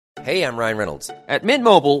Hey, I'm Ryan Reynolds. At Mint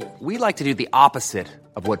Mobile, we like to do the opposite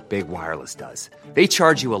of what Big Wireless does. They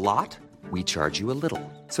charge you a lot, we charge you a little.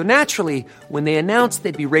 So naturally, when they announced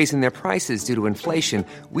they'd be raising their prices due to inflation,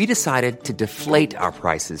 we decided to deflate our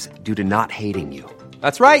prices due to not hating you.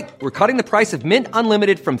 That's right. We're cutting the price of Mint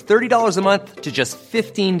Unlimited from $30 a month to just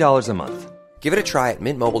 $15 a month. Give it a try at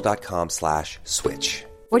mintmobile.com/switch.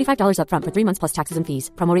 $45 up front for 3 months plus taxes and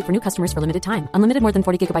fees. Promo rate for new customers for limited time. Unlimited more than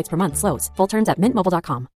 40 gigabytes per month. Slows full terms at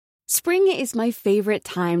mintmobile.com. Spring is my favorite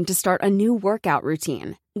time to start a new workout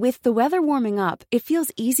routine. With the weather warming up, it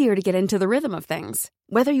feels easier to get into the rhythm of things.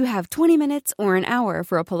 Whether you have 20 minutes or an hour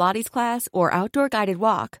for a Pilates class or outdoor guided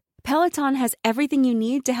walk, Peloton has everything you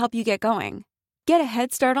need to help you get going. Get a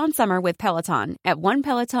head start on summer with Peloton at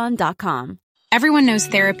onepeloton.com. Everyone knows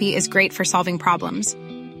therapy is great for solving problems,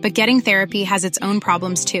 but getting therapy has its own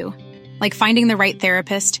problems too, like finding the right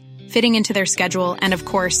therapist, fitting into their schedule, and of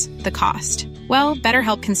course, the cost. Well,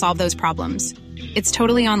 BetterHelp can solve those problems. It's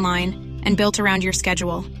totally online and built around your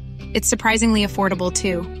schedule. It's surprisingly affordable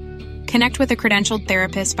too. Connect with a credentialed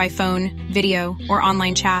therapist by phone, video, or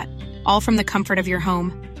online chat, all from the comfort of your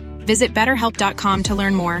home. Visit BetterHelp.com to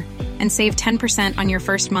learn more and save 10% on your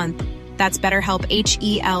first month. That's BetterHelp,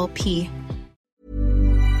 H-E-L-P.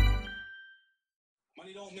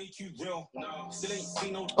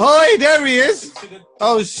 Oi, there he is.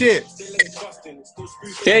 Oh, shit.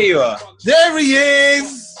 There you are. There he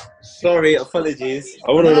is. Sorry, apologies.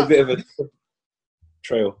 I went on a bit of a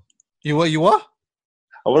trail. You what?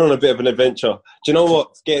 I went on a bit of an adventure. Do you know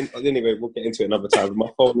what? Anyway, we'll get into it another time. My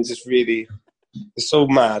phone is just really, it's so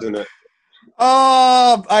mad, isn't it?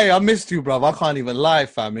 Oh, I missed you, bro. I can't even lie,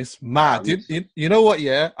 fam. It's mad. You know what,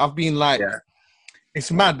 yeah? I've been like, It's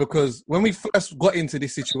mad because when we first got into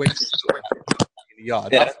this situation in the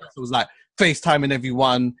yard, it was like FaceTiming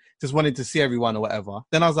everyone, just wanting to see everyone or whatever.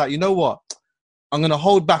 Then I was like, you know what? I'm going to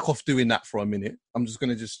hold back off doing that for a minute. I'm just going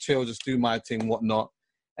to just chill, just do my thing, whatnot.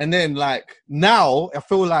 And then like now I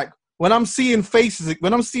feel like when I'm seeing faces,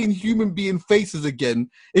 when I'm seeing human being faces again,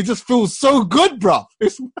 it just feels so good, bruv.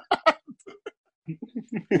 It's mad.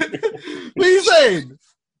 What are you saying?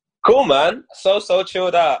 Cool, man. So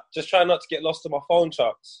chilled out. Just trying not to get lost in my phone,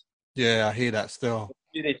 Chucks. Yeah, I hear that still.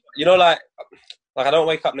 You know, like I don't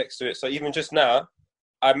wake up next to it. So even just now,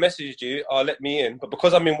 I messaged you, let me in. But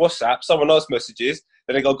because I'm in WhatsApp, someone else messages.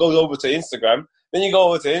 Then they go over to Instagram. Then you go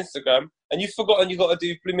over to Instagram. And you've forgotten you got to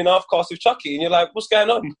do blooming half-cast with Chucky. And you're like, what's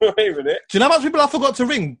going on? Wait a minute. Do you know how much people I forgot to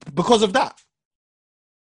ring because of that?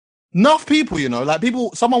 Enough people, you know. Like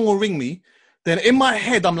someone will ring me. Then in my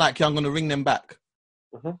head, I'm like, yeah, I'm going to ring them back.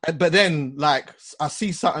 Mm-hmm. But then, like, I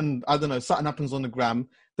see something, I don't know, something happens on the gram.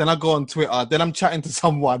 Then I go on Twitter. Then I'm chatting to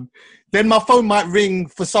someone. Then my phone might ring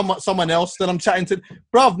for someone else. Then I'm chatting to...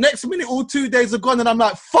 Bruv, next minute, all 2 days are gone. And I'm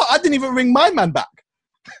like, fuck, I didn't even ring my man back.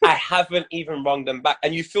 I haven't even rung them back.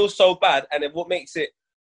 And you feel so bad. And then what makes it...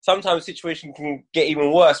 Sometimes the situation can get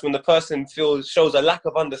even worse when the person shows a lack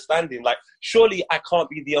of understanding. Like, surely I can't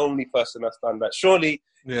be the only person that's done that. Surely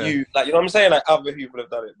you... Like, you know what I'm saying? Like, other people have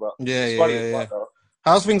done it. But it's funny as well, though.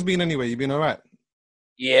 How's things been anyway? You been all right?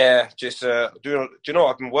 Yeah, just do you know,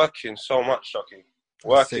 I've been working so much, Chucky.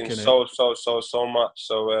 Working so much.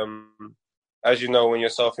 So as you know, when you're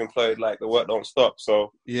self-employed, like the work don't stop.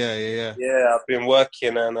 So yeah, I've been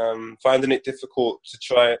working and finding it difficult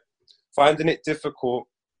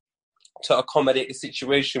to accommodate the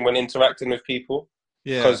situation when interacting with people.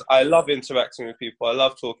 Yeah, because I love interacting with people. I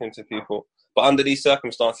love talking to people. But under these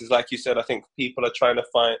circumstances, like you said, I think people are trying to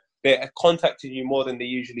they're contacting you more than they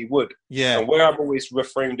usually would. Yeah. And where I'm always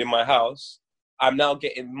reframed in my house, I'm now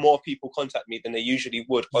getting more people contact me than they usually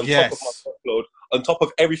would on top of my workload, on top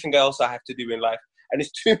of everything else I have to do in life. And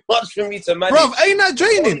it's too much for me to manage. Bro, ain't that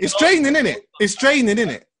draining? It's draining, innit? It's draining,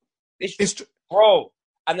 innit? Bro.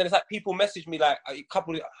 And then it's like people message me like, I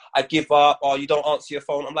give up, or you don't answer your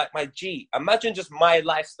phone. I'm like, my G, imagine just my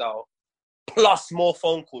lifestyle plus more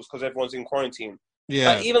phone calls because everyone's in quarantine.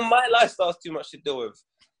 Yeah. Like, even my lifestyle's too much to deal with.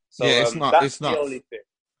 So yeah, that's the only thing.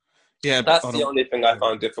 Yeah, that's the only thing I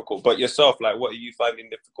found difficult. But yourself, like, what are you finding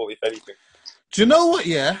difficult, if anything? Do you know what?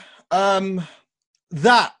 Yeah,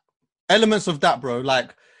 that elements of that, bro.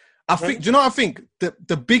 Like, I think. Do you know what I think?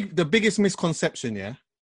 The biggest misconception,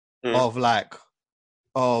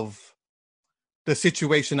 of the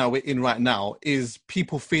situation that we're in right now is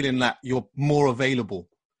people feeling like you're more available,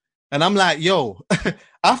 and I'm like, yo, I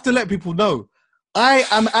have to let people know I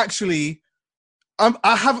am actually.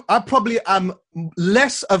 I probably am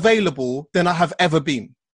less available than I have ever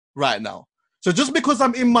been right now. So just because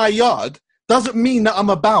I'm in my yard doesn't mean that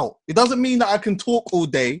I'm about. It doesn't mean that I can talk all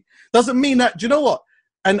day. Doesn't mean that, do you know what?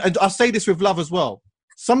 And I say this with love as well.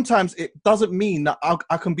 sometimes it doesn't mean that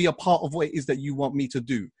I can be a part of what it is that you want me to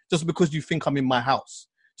do just because you think I'm in my house.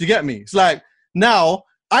 Do you get me? It's like, now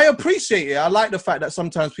I appreciate it. I like the fact that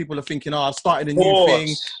sometimes people are thinking, oh, I've started a new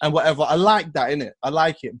thing and whatever. I like that, innit? I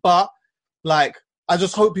like it. But like, I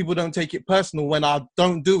just hope people don't take it personal when I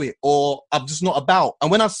don't do it or I'm just not about.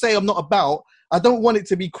 And when I say I'm not about, I don't want it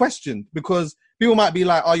to be questioned because people might be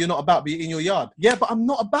like, oh, you're not about, be in your yard. Yeah, but I'm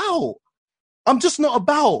not about. I'm just not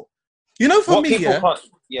about. You know, for me, carry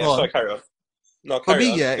on. No, for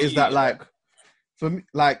me, is that like, for me,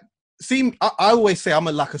 like, see, I always say I'm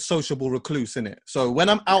like a sociable recluse, innit? So when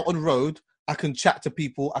I'm out on the road, I can chat to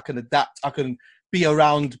people, I can adapt, I can be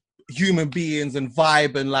around human beings and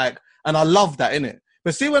vibe and like, and I love that, innit?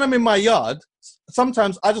 But see, when I'm in my yard,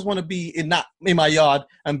 sometimes I just want to be in my yard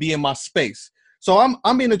and be in my space. So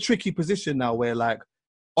I'm in a tricky position now where like,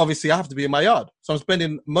 obviously I have to be in my yard. So I'm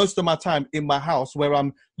spending most of my time in my house where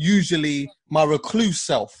I'm usually my recluse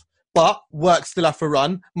self. But work still have to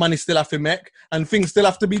run, money still have to make, and things still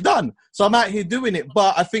have to be done. So I'm out here doing it.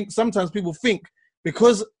 But I think sometimes people think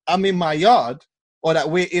because I'm in my yard or that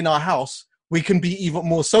we're in our house, we can be even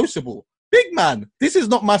more sociable. Big man, this is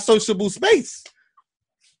not my sociable space.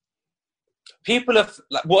 People have,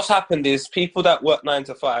 like, what's happened is people that work 9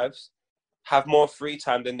 to 5s have more free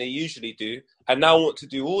time than they usually do, and now want to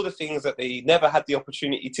do all the things that they never had the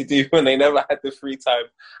opportunity to do when they never had the free time.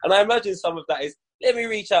 And I imagine some of that is, let me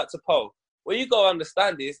reach out to Paul. What you got to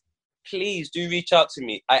understand is, please do reach out to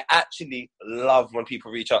me. I actually love when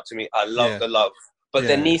people reach out to me. I love the love. But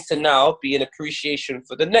there needs to now be an appreciation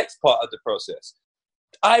for the next part of the process.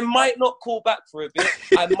 I might not call back for a bit.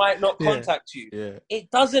 I might not contact you. Yeah.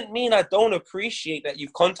 It doesn't mean I don't appreciate that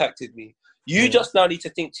you've contacted me. You just now need to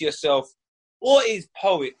think to yourself, what is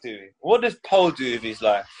Poet doing? What does Poe do with his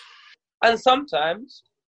life? And sometimes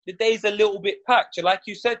the day's a little bit packed. Like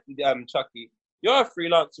you said, Chucky, you're a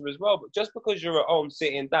freelancer as well, but just because you're at home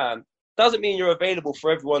sitting down doesn't mean you're available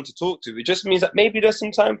for everyone to talk to. It just means that maybe there's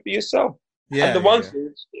some time for yourself. Yeah, and the one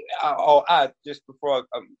thing I'll add just before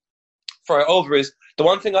I throw it over is, the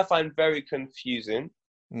one thing I find very confusing,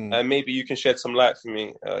 and maybe you can shed some light for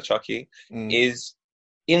me, Chucky, is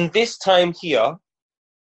in this time here,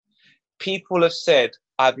 people have said,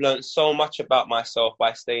 I've learned so much about myself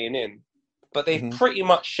by staying in. But they've pretty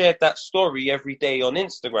much shared that story every day on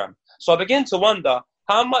Instagram. So I begin to wonder,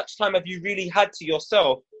 how much time have you really had to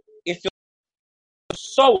yourself if you're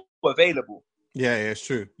so available? Yeah, it's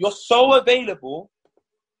true. You're so available,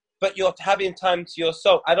 but you're having time to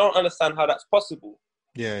yourself. I don't understand how that's possible.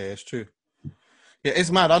 Yeah, it's true. Yeah,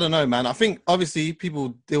 it's mad. I don't know, man. I think obviously people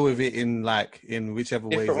deal with it in whichever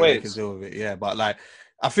ways they can deal with it. Yeah, but like,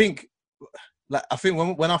 I think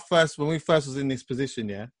when we first was in this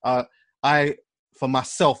position, I for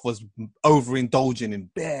myself was overindulging in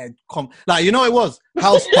bed. Like, you know, it was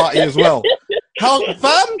House Party as well.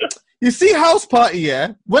 Fam, you see House Party,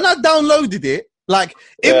 yeah? When I downloaded it, like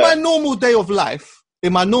in my normal day of life,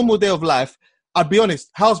 I'd be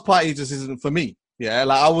honest, House Party just isn't for me. Yeah,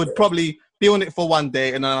 like I would probably be on it for one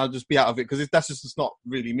day and then I'll just be out of it because that's just not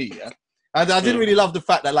really me. Yeah. I didn't really love the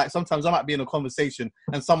fact that, like, sometimes I might be in a conversation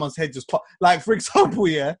and someone's head just pop. Like, for example,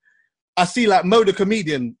 I see, like, Mo the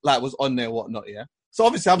comedian, like, was on there and whatnot, So,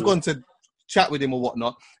 obviously, I've gone to chat with him or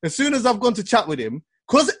whatnot. As soon as I've gone to chat with him,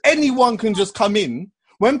 because anyone can just come in,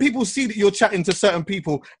 when people see that you're chatting to certain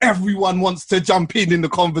people, everyone wants to jump in the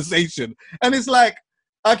conversation. And it's like,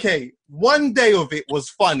 okay, one day of it was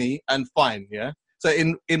funny and fine, So,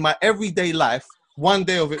 in my everyday life, one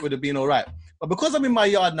day of it would have been all right. But because I'm in my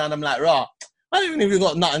yard now and I'm like, I don't even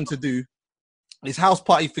got nothing to do. This House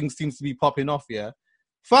Party thing seems to be popping off,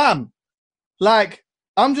 Fam, like,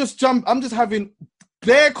 I'm just having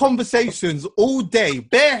bare conversations all day,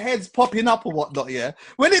 bare heads popping up or whatnot,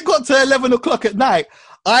 When it got to 11 o'clock at night,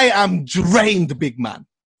 I am drained, big man.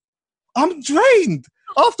 I'm drained.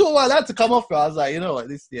 After a while, I had to come off it. I was like, you know what,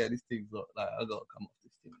 this thing's not, like, I got to come off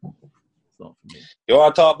this thing. For me. You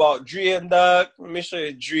want to talk about drain, dog? Let me show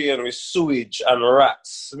you drain with sewage and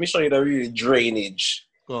rats. Let me show you the real drainage.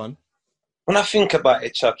 Go on. When I think about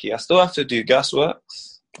it, Chucky, I still have to do gas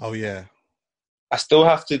works. Oh, yeah. I still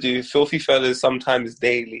have to do Filthy Fellas sometimes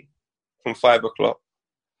daily from 5 o'clock.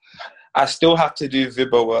 I still have to do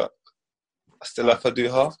Vibber work. I still have to do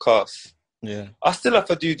half-cast. Yeah. I still have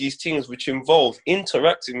to do these things which involve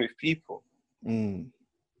interacting with people.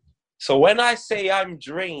 So when I say I'm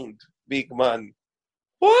drained, big man,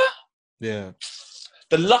 what? Yeah.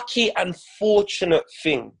 The lucky and fortunate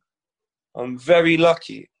thing, I'm very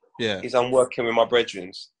lucky, is I'm working with my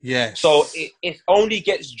brethren. Yes. So it only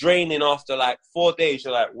gets draining after like 4 days.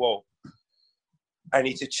 You're like, whoa. I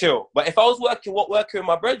need to chill. But if I was working with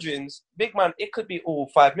my brethrens, big man, it could be all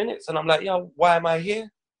 5 minutes. And I'm like, yo, why am I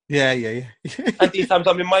here? Yeah. And these times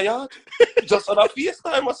I'm in my yard, just on a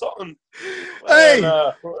FaceTime or something. Hey,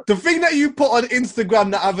 the thing that you put on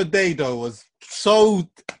Instagram the other day, though, was so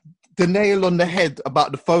the nail on the head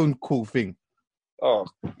about the phone call thing. Oh,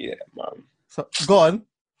 yeah, man. So, go on.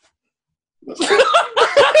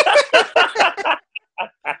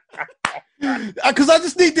 Because I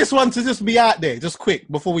just need this one to just be out there, just quick,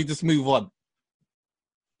 before we just move on.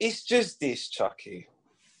 It's just this, Chucky.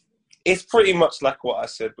 It's pretty much like what I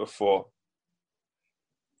said before.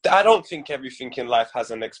 I don't think everything in life has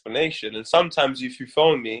an explanation. And sometimes if you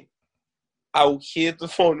phone me, I'll hear the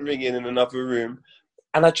phone ringing in another room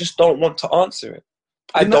and I just don't want to answer it.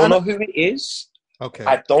 I don't know who it is. Okay.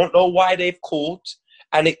 I don't know why they've called.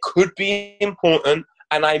 And it could be important.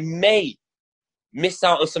 And I may miss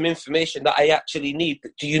out on some information that I actually need.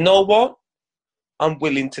 But do you know what? I'm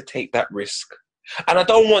willing to take that risk. And I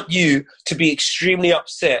don't want you to be extremely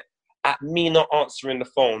upset at me not answering the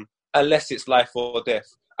phone unless it's life or death.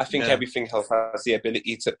 I think everything else has the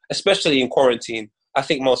ability to, especially in quarantine, I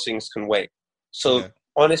think most things can wait. So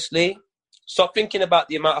honestly, stop thinking about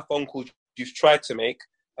the amount of phone calls you've tried to make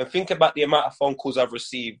and think about the amount of phone calls I've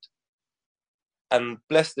received. And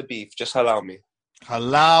bless the beef, just allow me.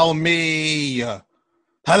 Allow me.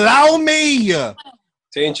 Allow me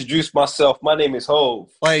to introduce myself. My name is Hove.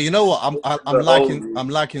 Wait, you know what? I'm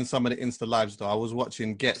liking some of the Insta lives though. I was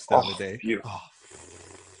watching Gets the other day.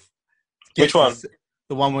 Which one?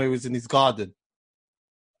 The one where he was in his garden.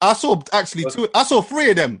 I saw actually two. I saw three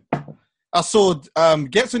of them. I saw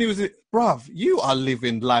Gets when he was in. Bruv, you are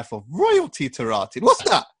living life of royalty, Tarati. What's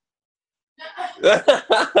that?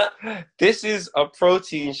 This is a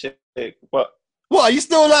protein shake. What? What are you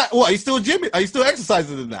still like? What are you still gymming? Are you still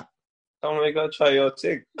exercising in that? I'm gonna go try your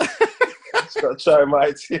thing. Just gotta try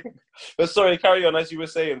my thing. But sorry, carry on as you were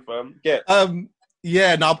saying, fam. Yeah.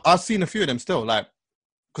 No, I've seen a few of them still. Like,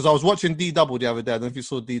 because I was watching D Double the other day. I don't know if you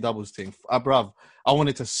saw D Double's thing. Bruv, I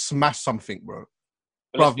wanted to smash something, bro.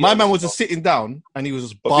 Bruv, my man was just sitting down and he was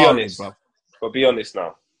just barring, bruv. But be honest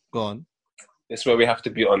now. Go on. This is where we have to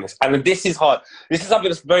be honest. And this is hard. This is something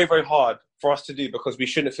that's very, very hard for us to do because we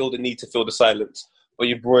shouldn't feel the need to fill the silence. But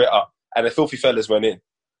you brought it up. And the filthy fellas went in.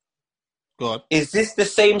 Go on. Is this the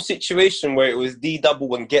same situation where it was D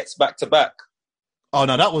Double and Gets back to back? Oh,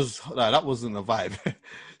 no, that wasn't a vibe.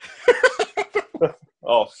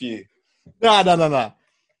 Oh, phew. Nah.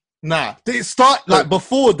 Did it start like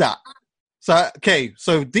before that? So, okay,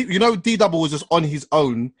 so D Double was just on his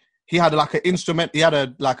own. He had like an instrument. He had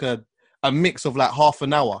a mix of like half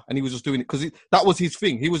an hour, and he was just doing it because that was his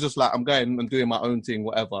thing. He was just like, I'm going and doing my own thing,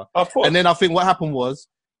 whatever. Of course. And then I think what happened was,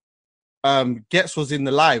 Gets was in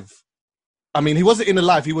the live. I mean, he wasn't in the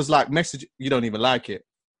live. He was like, message. You don't even like it.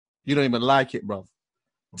 You don't even like it, bruv.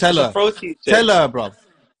 Tell her, bruv.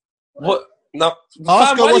 What? No.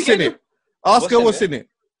 Ask her what's in it. Ask her what's in it.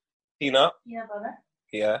 Peanut. Yeah, butter.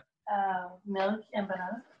 Yeah. Milk and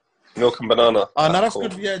banana. Milk and banana. Oh, no, that's cool.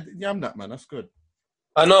 Good. Yeah, yam that, man. That's good.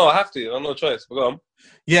 I know, I have to. I have no choice. But go on.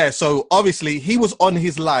 Yeah, so obviously he was on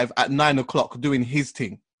his live at 9:00 doing his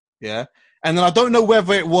thing. Yeah. And then I don't know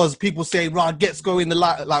whether it was people saying, right, Gets go in the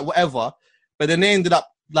live, like whatever. But then they ended up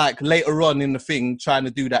like later on in the thing trying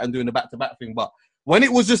to do that and doing the back-to-back thing. But when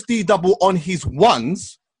it was just D Double on his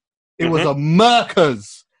ones, it was a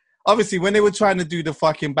murkers. Obviously, when they were trying to do the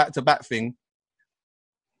fucking back-to-back thing,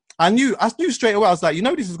 I knew straight away. I was like,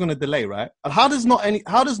 this is going to delay, right? And how does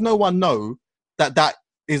no one know that's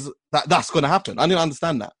going to happen? I didn't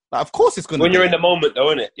understand that. Like, of course it's going to. When you're in the moment, though,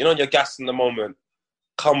 innit? You're gassed in the moment.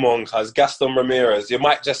 Come on, cuz Gaston Ramirez. You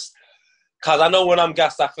might just, cuz I know when I'm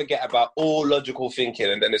gassed, I forget about all logical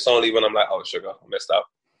thinking, and then it's only when I'm like, oh sugar, I messed up.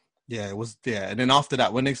 Yeah, it was. Yeah, and then after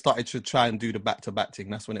that, when they started to try and do the back-to-back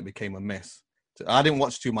thing, that's when it became a mess. I didn't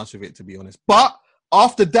watch too much of it, to be honest. But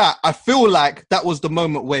after that, I feel like that was the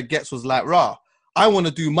moment where Gets was like, rah, I want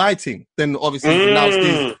to do my thing. Then obviously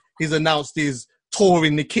he's announced his tour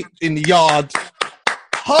in the yard.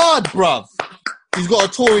 Hard, bruv. He's got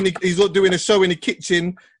a tour he's doing a show in the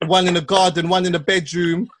kitchen, one in the garden, one in the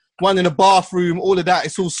bedroom, one in the bathroom, all of that.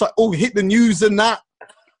 It's all hit the news and that.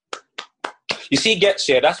 You see, Gets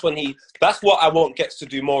here, that's what I want Gets to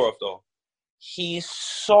do more of, though. His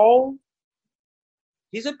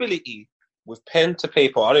ability with pen to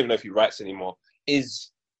paper, I don't even know if he writes anymore,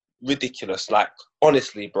 is ridiculous. Like,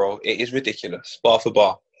 honestly, bro, it is ridiculous, bar for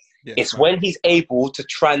bar. Yeah, it's right. When he's able to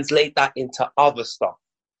translate that into other stuff.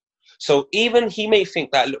 So even he may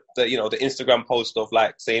think that, the Instagram post of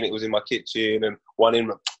like saying it was in my kitchen and one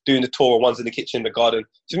in doing the tour, one's in the kitchen, the garden.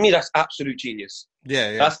 To me, that's absolute genius.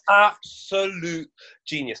 Yeah. That's absolute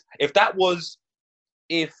genius. If a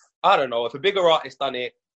bigger artist done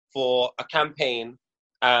it for a campaign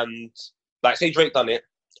and, like, say Drake done it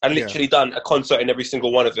and literally done a concert in every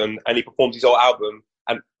single one of them and he performs his whole album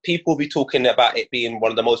and people be talking about it being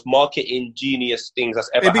one of the most marketing genius things that's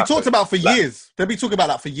ever happened. It'd be talked about for years. They'll be talking about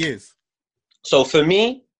that for years. So for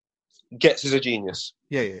me, Ghetts is a genius.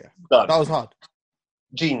 Yeah. Done. That was hard.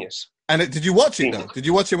 Genius. And did you watch it though? Did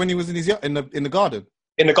you watch it when he was in the garden?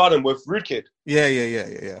 In the garden with Rude Kid.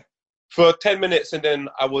 Yeah. For 10 minutes and then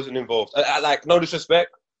I wasn't involved. Like, no disrespect,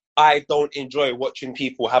 I don't enjoy watching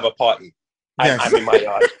people have a party. I'm in my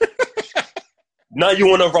yard. Now you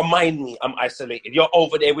want to remind me I'm isolated. You're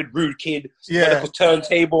over there with Rude Kid, medical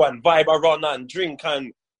turntable and vibe around and drink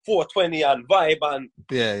and 420 and vibe and...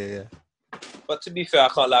 Yeah. But to be fair, I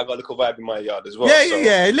can't lie, I got a little vibe in my yard as well.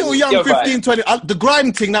 Yeah. Little young 15, 20. The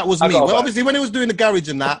grime thing, that was me. Well, obviously, when he was doing the garage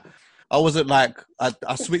and that, I wasn't like...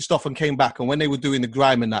 I switched off and came back. And when they were doing the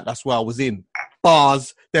grime and that, that's where I was in.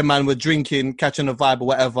 Bars, them man were drinking, catching a vibe or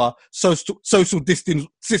whatever. Social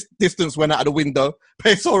distance went out of the window.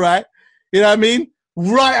 But it's all right. You know what I mean?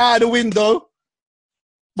 Right out of the window.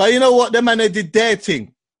 But you know what? Them man, they did their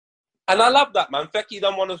thing. And I love that, man. Fecky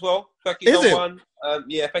done one as well. Fecky done one.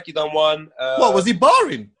 Fecky done one. What, was he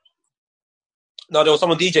barring? No, there was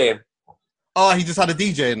someone DJing. Oh, he just had a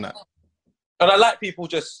DJ in that. And I like people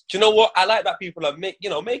do you know what? I like that people are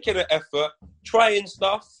making an effort, trying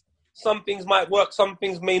stuff. Some things might work, some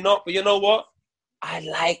things may not. But you know what? I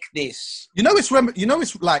like this.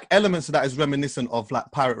 It's like elements of that is reminiscent of like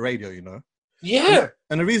pirate radio, you know? Yeah.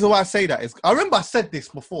 And the reason why I say that is, I remember I said this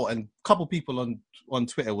before and a couple people on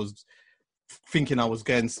Twitter was thinking I was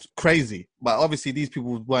going crazy. But obviously these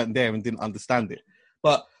people weren't there and didn't understand it.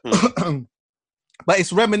 But but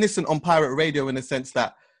it's reminiscent on pirate radio in the sense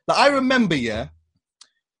that, like, I remember, there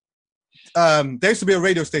used to be a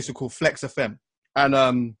radio station called Flex FM.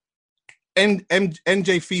 And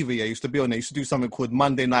NJ Fever, used to be on there. Used to do something called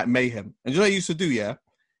Monday Night Mayhem. And you know what he used to do,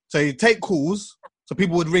 So he'd take calls, so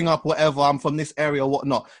people would ring up, whatever, I'm from this area or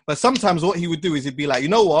whatnot. But sometimes what he would do is he'd be like, you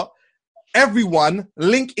know what? Everyone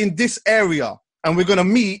link in this area and we're going to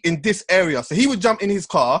meet in this area. So he would jump in his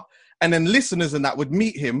car and then listeners and that would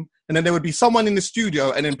meet him. And then there would be someone in the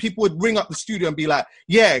studio and then people would ring up the studio and be like,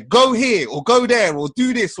 yeah, go here or go there or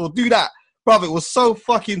do this or do that. Bro, it was so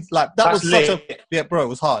fucking, like, That's was such a... Yeah, bro, it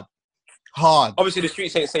was hard. Obviously, the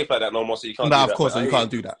streets ain't safe like that no more, so you can't. Of course, you can't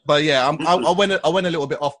do that. But yeah, I went a little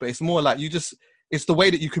bit off, but it's more like it's the way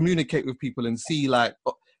that you communicate with people and see, like,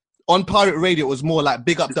 on pirate radio, it was more like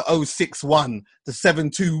big up the 061, the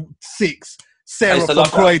 726, Sarah from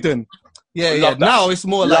Croydon. Yeah. Now it's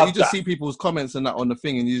more like you just see people's comments and that on the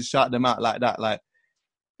thing, and you just shout them out like that. Like,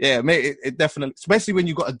 yeah, mate, it definitely, especially when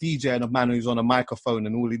you got a DJ and a man who's on a microphone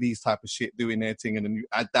and all of these type of shit doing their thing, and then you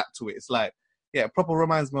add that to it. It's like. Yeah, it proper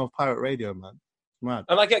reminds me of pirate radio, man. Mad.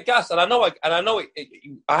 And I get gas, and I know I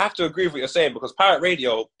have to agree with what you're saying because pirate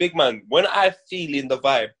radio, big man. When I feel in the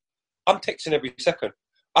vibe, I'm texting every second.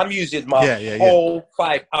 I'm using my whole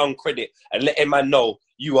 £5 credit and letting man know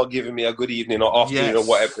you are giving me a good evening or afternoon or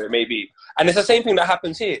whatever it may be. And it's the same thing that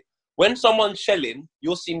happens here. When someone's shelling,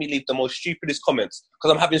 you'll see me leave the most stupidest comments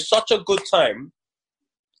because I'm having such a good time.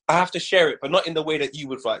 I have to share it, but not in the way that you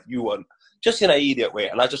would like you want. Just in an idiot way,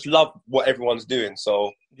 and I just love what everyone's doing.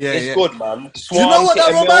 So it's good, man. Do you know what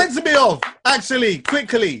that reminds me of? Actually,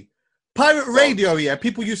 quickly, pirate radio. Yeah,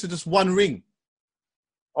 people used to just one ring.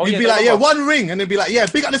 You'd be like, one ring, and they'd be like,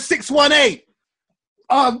 big up the 618.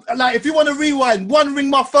 Like if you want to rewind, one ring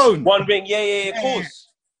my phone. One ring, of course.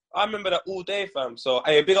 I remember that all day, fam. So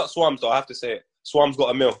hey, big up Swams though. I have to say it. Swams got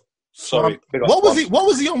a mill. Sorry. What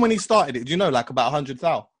was he on when he started it? Do you know, like about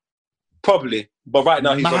 100,000? Probably, but right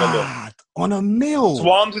now he's on a mill. On a mill.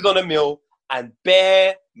 Swams is on a mill, and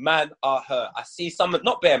Bear Man are hurt. I see some,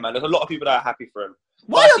 not Bear Man. There's a lot of people that are happy for him.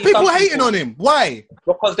 Why are people hating on him? Why?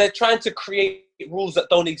 Because they're trying to create rules that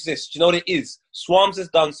don't exist. Do you know what it is? Swams has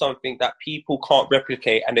done something that people can't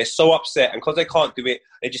replicate, and they're so upset. And because they can't do it,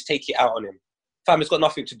 they just take it out on him. Fam, it's got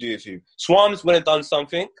nothing to do with you. Swams went and done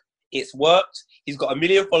something. It's worked. He's got 1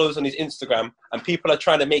 million followers on his Instagram, and people are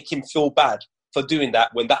trying to make him feel bad for doing that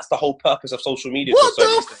when that's the whole purpose of social media. What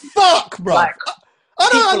the fuck, bro? Like, I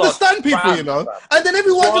don't understand people, you know. And then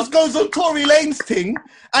everyone just goes on Tory Lane's thing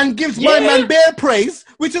and gives my man bare praise,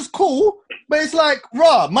 which is cool. But it's like,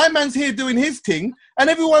 my man's here doing his thing, and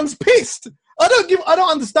everyone's pissed. I don't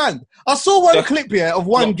understand. I saw one clip here of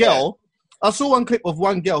one girl. I saw one clip of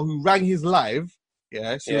one girl who rang his live.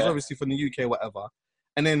 Yeah, she was obviously from the UK, whatever.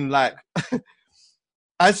 And then like,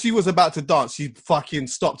 as she was about to dance, she fucking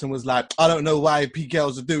stopped and was like, I don't know why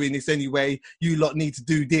girls are doing this anyway. You lot need to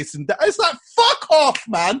do this and that. It's like, fuck off,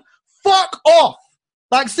 man. Fuck off.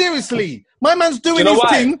 Like, seriously. My man's doing his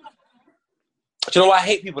thing. Do you know why I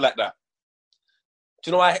hate people like that? Do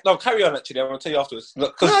you know why? No, carry on, actually. I'm going to tell you afterwards.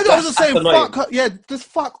 Look, no, I was just saying, just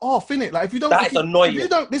fuck off, innit? Like, if you don't... That is annoying. If you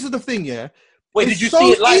don't, this is the thing, yeah? Wait, did you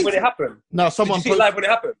see it live when it happened? No, someone... Did you see it live when it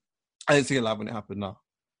happened? I didn't see it live when it happened, no.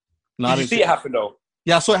 Did you see it happen, though?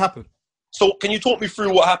 Yeah, I saw it happen. So, can you talk me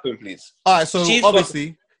through what happened, please? All right, so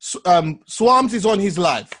obviously, Swarms is on his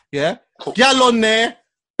live, yeah? Cool. Gal on there,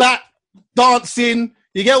 back, dancing,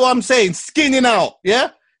 you get what I'm saying? Skinning out, yeah?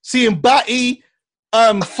 Seeing Batty,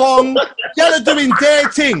 Fong, gal are doing their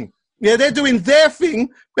thing. Yeah, they're doing their thing,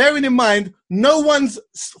 bearing in mind, no one's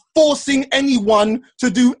forcing anyone to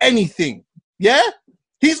do anything, yeah?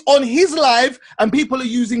 He's on his live, and people are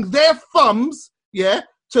using their thumbs, yeah,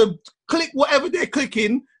 to click whatever they're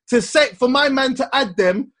clicking to say for my man to add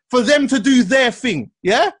them for them to do their thing.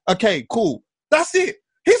 Yeah? Okay, cool. That's it.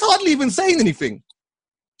 He's hardly even saying anything.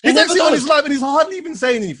 He's actually on his live and he's hardly even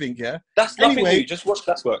saying anything, yeah? That's nothing new. Just watch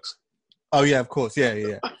That Works. Oh, yeah, of course.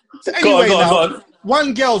 Yeah. So anyway, go on.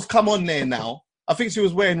 One girl's come on there now. I think she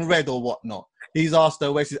was wearing red or whatnot. He's asked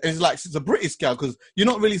her where she's... It's like she's a British girl because you're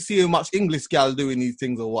not really seeing much English girl doing these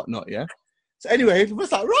things or whatnot, yeah? So anyway, it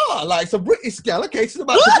was like, rah, like it's a British girl. Okay, she's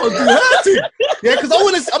about to go do her thing. Yeah, because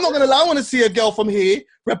I'm not going to lie, I want to see a girl from here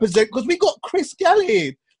represent, because we got Chris Gall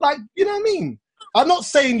here. Like, you know what I mean? I'm not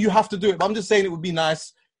saying you have to do it, but I'm just saying it would be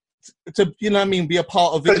nice to, you know what I mean, be a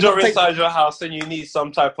part of it. Because you're inside your house and you need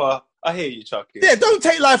some type of, I hear you, Chucky. Yeah, don't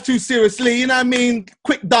take life too seriously, you know what I mean?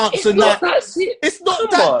 Quick dance and that. It's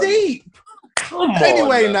not that deep.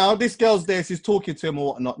 Anyway, now, this girl's there, she's talking to him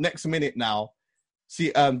or whatnot. Next minute now,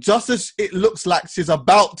 she, just as it looks like she's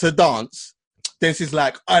about to dance, then she's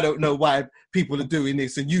like, I don't know why people are doing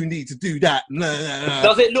this and you need to do that.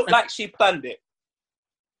 Does it look like she planned it?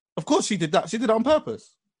 Of course she did that. She did it on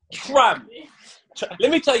purpose. Tram.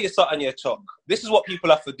 Let me tell you something here, Chuck. This is what people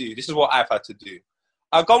have to do. This is what I've had to do.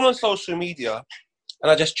 I go on social media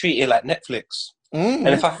and I just treat it like Netflix. And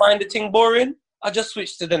if I find the thing boring, I just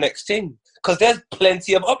switch to the next thing. Because there's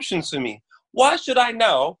plenty of options for me. Why should I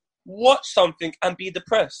now watch something and be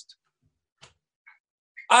depressed?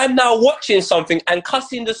 I'm now watching something and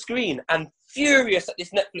cussing the screen and furious at this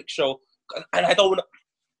Netflix show, and I don't want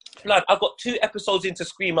to. Like, I got 2 episodes into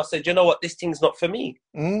Scream. I said, you know what, this thing's not for me.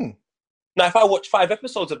 Now, if I watch 5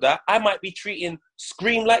 episodes of that, I might be treating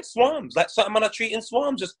Scream like Swarms, like certain men are treating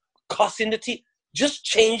Swarms, just cussing the teeth. Just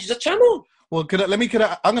change the channel. Well, I'm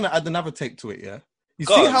going to add another take to it, yeah? You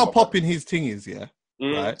see how popping his thing is, yeah?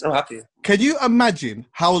 Right? I'm happy. Can you imagine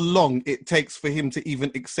how long it takes for him to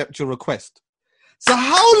even accept your request? So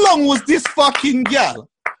how long was this fucking gal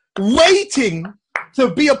waiting to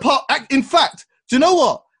be a part? In fact, do you know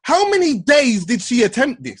what? How many days did she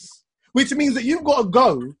attempt this? Which means that you've got to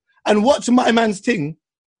go and watch my man's thing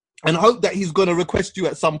and hope that he's going to request you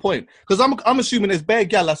at some point. Because I'm assuming there's bare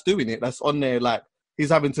gal that's doing it, that's on there, like, he's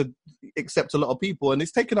having to accept a lot of people, and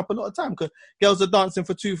it's taking up a lot of time because girls are dancing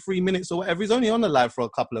for 2-3 minutes or whatever. He's only on the live for a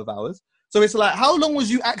couple of hours. So it's like, how long was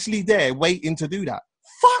you actually there waiting to do that?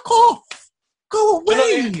 Fuck off! Go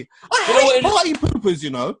away! I hate party poopers, you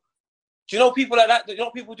know. Do you know people like that? Do you know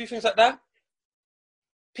people do things like that?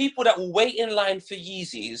 People that will wait in line for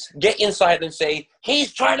Yeezys, get inside and say,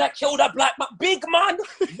 he's trying to kill the black man. Big man,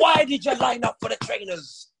 why did you line up for the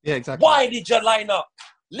trainers? Yeah, exactly. Why did you line up?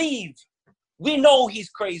 Leave. We know he's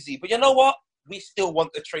crazy, but you know what? We still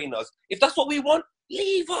want the trainers. If that's what we want,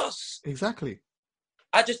 leave us. Exactly.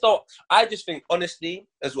 I just think, honestly,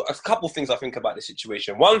 there's a couple things I think about this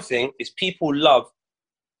situation. One thing is people love,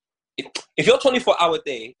 if your 24-hour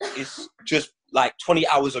day is just like 20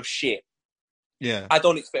 hours of shit, yeah, I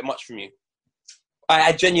don't expect much from you.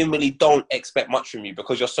 I genuinely don't expect much from you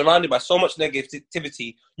because you're surrounded by so much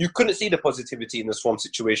negativity. You couldn't see the positivity in the Swarm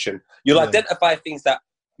situation. You'll identify things that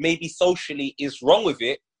maybe socially is wrong with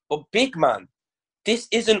it, but big man, this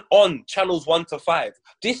isn't on channels 1 to 5.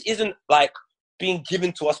 This isn't like being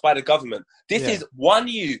given to us by the government. This is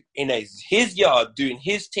you in his yard doing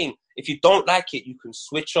his thing. If you don't like it, you can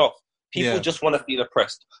switch off. People just want to feel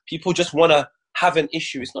oppressed. People just want to have an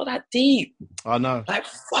issue. It's not that deep. I know. Like,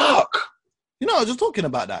 fuck. You know, I was just talking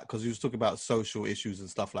about that because you was talking about social issues and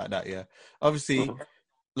stuff like that, yeah. Obviously,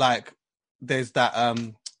 like, there's that,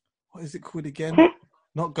 what is it called again?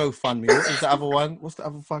 Not GoFundMe. What is the other one? What's the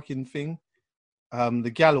other fucking thing?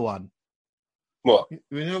 The gal one. What?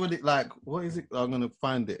 You know what it like? What is it? I'm gonna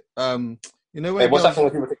find it. You know when? Hey, what's that thing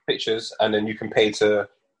where people take pictures and then you can pay to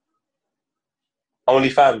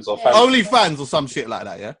OnlyFans or OnlyFans or some shit like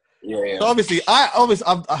that? Yeah. Yeah. So obviously,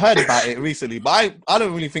 I've heard about it recently, but I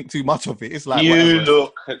don't really think too much of it. It's like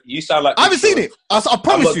you sound like I haven't seen it. I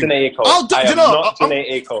promise you. I am not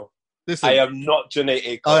Janae Aiko. Listen, I am not Janae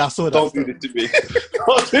Aiko. Oh, I saw that. Don't do this to me.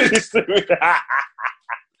 Don't do this to me.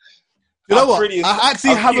 You know what? I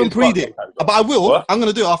actually haven't pre'd it, but I will. What? I'm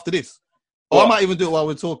gonna do it after this. Or I might even do it while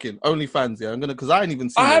we're talking. OnlyFans, yeah. Because I ain't even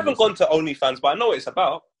seen it. I haven't gone to OnlyFans, but I know what it's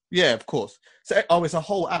about. Yeah, of course. So, it's a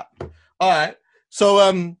whole app. All right. So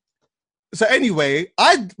anyway,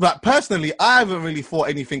 personally, I haven't really thought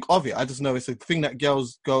anything of it. I just know it's a thing that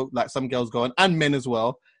girls go, like some girls go on, and men as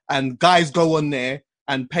well, and guys go on there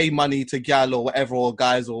and pay money to gal or whatever, or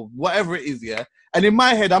guys or whatever it is, yeah. And in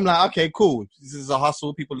my head, I'm like, okay, cool. This is a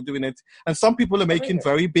hustle. People are doing it, and some people are making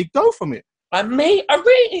very big dough from it. I rate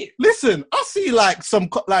it. Listen, I see like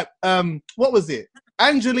what was it?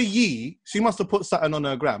 Angela Yee. She must have put something on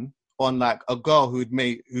her gram on like a girl who'd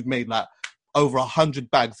made like over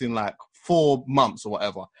 100 bags in like 4 months or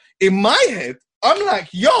whatever. In my head, I'm like,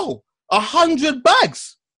 yo, 100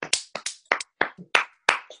 bags.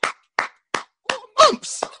 4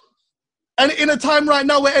 months. And in a time right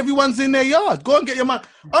now where everyone's in their yard, go and get your man.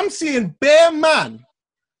 I'm seeing bare man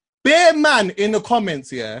in the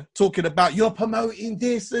comments, yeah, talking about you're promoting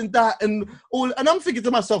this and that and all. And I'm thinking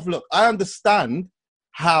to myself, look, I understand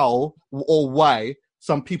how or why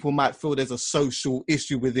some people might feel there's a social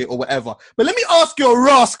issue with it or whatever. But let me ask you a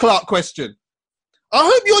Ross Clark question. I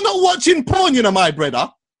hope you're not watching porn, you know, my brother.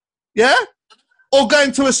 Yeah? Or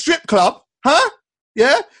going to a strip club. Huh?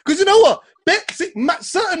 Yeah? Because you know what?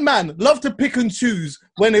 Certain men love to pick and choose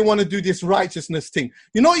when they want to do this righteousness thing.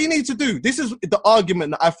 You know what you need to do? This is the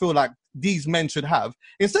argument that I feel like these men should have.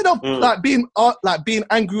 Instead of being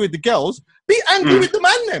angry with the girls, be angry with the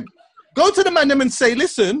man them. Go to the man them and say,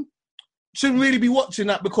 listen, shouldn't really be watching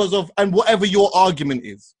that because of, and whatever your argument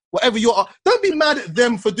is. Don't be mad at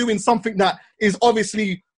them for doing something that is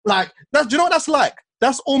obviously like, do you know what that's like?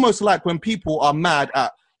 That's almost like when people are mad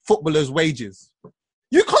at footballers' wages.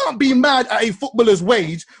 You can't be mad at a footballer's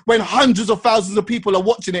wage when hundreds of thousands of people are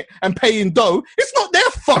watching it and paying dough. It's not their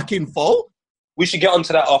fucking fault. We should get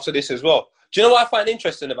onto that after this as well. Do you know what I find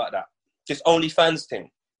interesting about that? This OnlyFans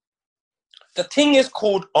thing. The thing is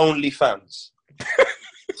called OnlyFans.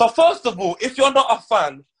 So first of all, if you're not a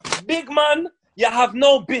fan, big man, you have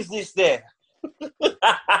no business there.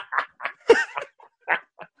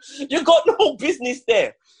 You got no business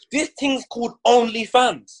there. This thing's called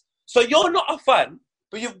OnlyFans. So you're not a fan,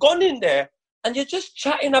 but you've gone in there and you're just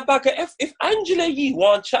chatting about it. If Angela Yee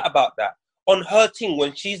want to chat about that on her thing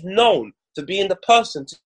when she's known to being the person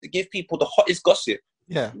to give people the hottest gossip,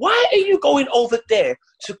 yeah. Why are you going over there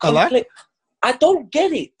to complain? I don't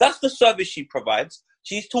get it. That's the service she provides.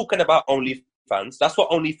 She's talking about OnlyFans. That's what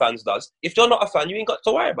OnlyFans does. If you're not a fan, you ain't got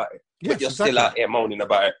to worry about it. Yes, but you're still out here moaning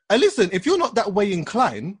about it. And listen, if you're not that way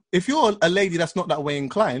inclined, if you're a lady that's not that way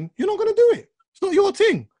inclined, you're not going to do it. It's not your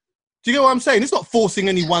thing. Do you get what I'm saying? It's not forcing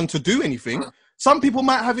anyone to do anything. Some people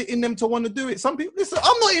might have it in them to want to do it. Some people, listen,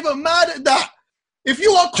 I'm not even mad at that. If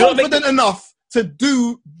you are confident enough to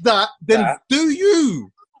do that, then do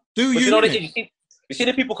you. Do you. You know what it is? You see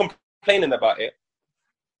the people complaining about it?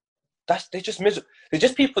 They're just miserable. They're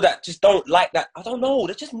just people that just don't like that. I don't know.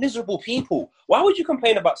 They're just miserable people. Why would you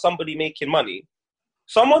complain about somebody making money?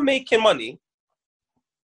 Someone making money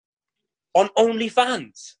on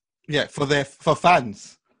OnlyFans. Yeah, for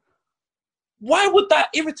fans. Why would that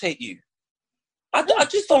irritate you? I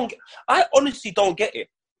just don't. I honestly don't get it.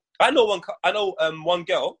 I know one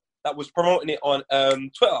girl that was promoting it on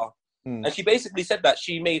Twitter, and she basically said that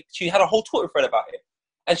she had a whole Twitter thread about it,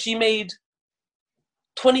 and she made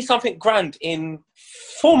 20-something grand in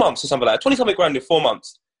 4 months or something like that. 20-something grand in 4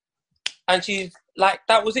 months, and she's like,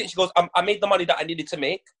 that was it. She goes, I made the money that I needed to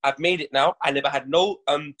make. I've made it now. I never had no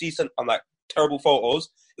decent, terrible photos.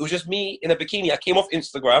 It was just me in a bikini. I came off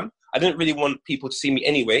Instagram. I didn't really want people to see me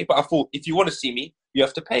anyway, but I thought, if you want to see me, you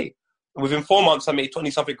have to pay. And within 4 months, I made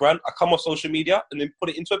 20-something grand. I come off social media and then put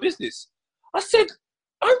it into a business. I said,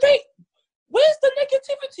 where's the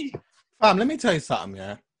negativity? Fam, let me tell you something,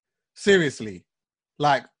 yeah? Seriously.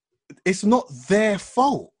 It's not their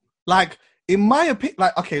fault. In my opinion,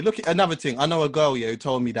 okay, look at another thing. I know a girl, who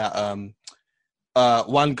told me that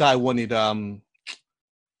one guy wanted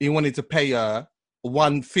to pay her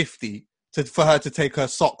 $150 for her to take her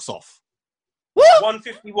socks off. What?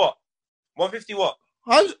 150 what? 150 what?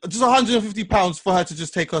 Just £150 for her to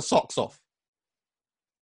just take her socks off.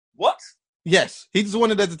 What? Yes, he just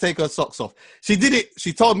wanted her to take her socks off. She did it.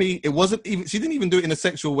 She told me it wasn't even. She didn't even do it in a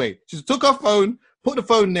sexual way. She just took her phone, put the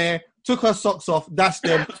phone there, took her socks off, dashed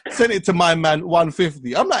them, sent it to my man,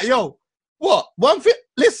 $150. I'm like, yo, what? $150?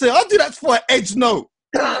 Listen, I'll do that for an edge note.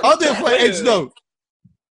 I'll do it for Edge though.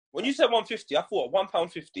 When you said 150, I thought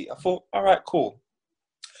 £1.50. I thought, all right, cool.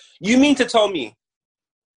 You mean to tell me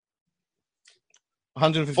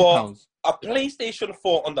 £150 for a PlayStation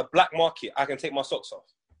 4 on the black market, I can take my socks off?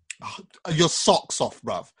 Your socks off,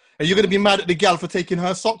 bruv. Are you going to be mad at the gal for taking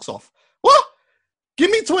her socks off? What?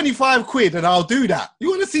 Give me 25 quid and I'll do that. You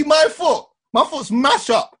want to see my foot? My foot's mash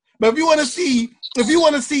up. But if you want to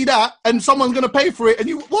see that and someone's going to pay for it and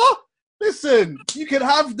you, what? Listen, you can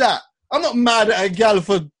have that. I'm not mad at a gal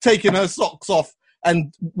for taking her socks off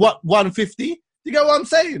and what, 150? You get what I'm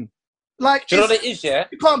saying? Like, do you know what it is, yeah?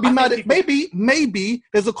 You can't be mad at, maybe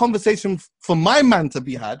there's a conversation for my man to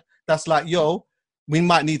be had that's like, yo, we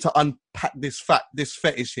might need to unpack this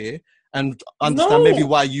fetish here and understand maybe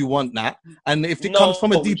why you want that. And if it comes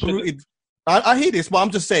from a deeper rooted, I hear this, but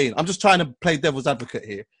I'm just saying, I'm just trying to play devil's advocate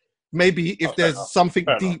here. Maybe if there's something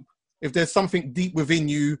deep, if there's something deep within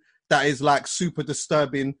you that is like super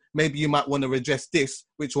disturbing, maybe you might want to address this,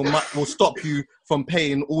 which will stop you from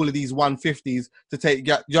paying all of these 150s to take.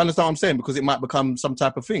 You understand what I'm saying? Because it might become some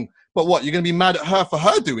type of thing. But what, you're going to be mad at her for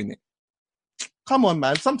her doing it? Come on,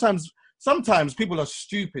 man. Sometimes people are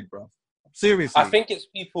stupid, bro. Seriously. I think it's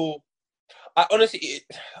people. I'm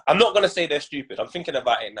not going to say they're stupid. I'm thinking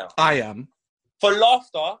about it now. I am. For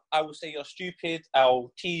laughter, I will say you're stupid.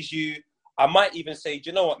 I'll tease you. I might even say, do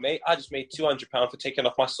you know what, mate? I just made £200 for taking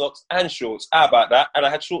off my socks and shorts. How about that? And I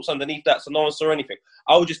had shorts underneath that, so no one saw anything.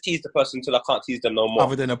 I will just tease the person until I can't tease them no more.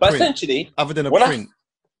 Other than a print.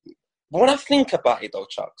 When I think about it, though,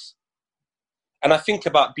 Chucks, and I think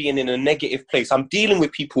about being in a negative place, I'm dealing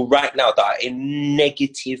with people right now that are in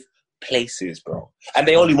negative places, bro. And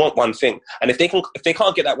they only want one thing. And if they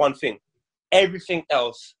can't get that one thing, everything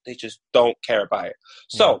else, they just don't care about it.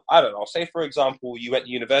 So, I don't know, say for example, you went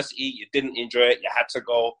to university, you didn't enjoy it, you had to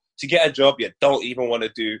go to get a job you don't even want to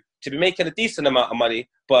do, to be making a decent amount of money,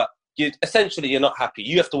 but you're not happy.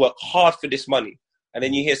 You have to work hard for this money. And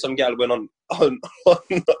then you hear some gal went on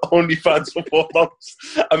OnlyFans for 4 months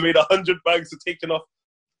and made 100 bags of taking off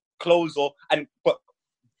clothes but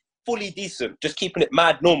fully decent, just keeping it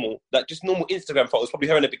mad normal, like just normal Instagram photos, probably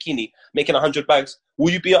her in a bikini, making 100 bags.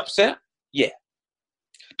 Will you be upset? Yeah.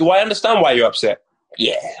 Do I understand why you're upset?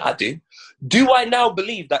 Yeah, I do. Do I now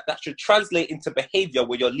believe that should translate into behavior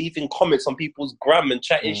where you're leaving comments on people's gram and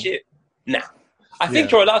chatting shit? Nah. I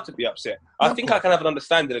think you're allowed to be upset. I think I can have an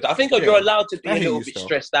understanding of that. I think you're allowed to be a little bit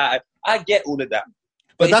stressed out. I get all of that.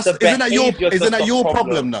 But isn't that your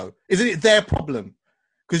problem though? Isn't it their problem?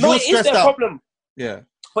 Because you're stressed out. It is their problem. Yeah.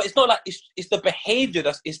 But it's not like it's the behavior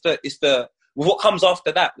it's the what comes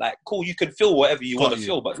after that. Like, cool, you can feel whatever you want to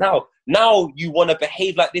feel, but now you want to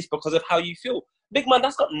behave like this because of how you feel. Big man,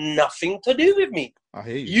 that's got nothing to do with me. I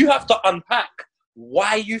hear you. You have to unpack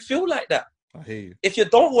why you feel like that. I hear you. If you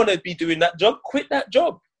don't want to be doing that job, quit that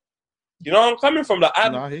job. You know where I'm coming from? Like,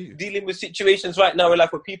 I'm dealing with situations right now where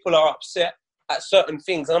people are upset at certain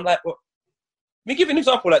things, and I'm like, well, let me give you an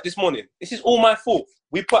example. Like this morning, this is all my fault.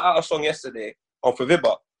 We put out a song yesterday on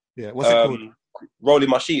Faviba. Yeah, what's it called? Rolling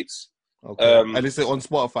My Sheets. Okay. And is it on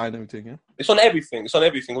Spotify and everything, yeah? It's on everything.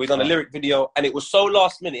 We've done a lyric video, and it was so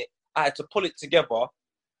last minute, I had to pull it together,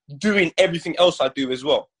 doing everything else I do as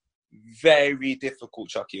well. Very difficult,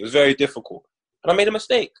 Chucky. It was very difficult. And I made a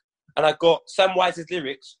mistake. And I got Sam Wise's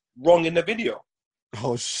lyrics wrong in the video.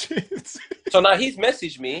 Oh, shit. So now he's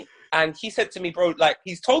messaged me, and he said to me, bro, like,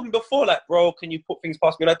 he's told me before, like, bro, can you put things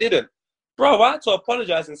past me? And I didn't. Bro, I had to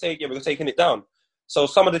apologize and say, yeah, we're taking it down. So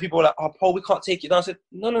some of the people were like, oh, Paul, we can't take it down. I said,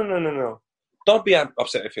 no. Don't be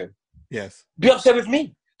upset with him. Yes. Be upset with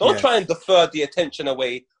me. Don't try and defer the attention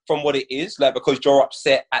away from what it is, like, because you're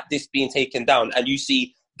upset at this being taken down and you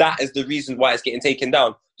see that is the reason why it's getting taken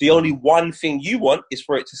down. The only one thing you want is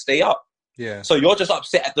for it to stay up. Yeah. So you're just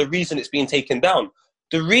upset at the reason it's being taken down.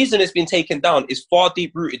 The reason it's been taken down is far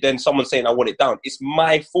deep rooted than someone saying, I want it down. It's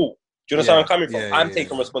my fault. Do you understand where I'm coming from? I'm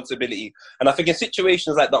taking responsibility. And I think in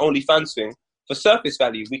situations like the OnlyFans thing, for surface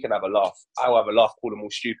value, we can have a laugh. I'll have a laugh, call them all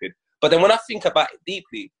stupid. But then when I think about it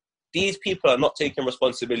deeply, these people are not taking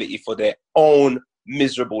responsibility for their own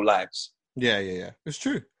miserable lives. Yeah. It's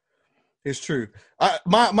true. It's true.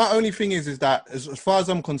 My only thing is that as far as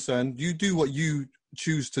I'm concerned, you do what you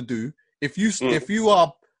choose to do. If you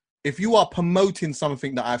are promoting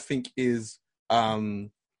something that I think is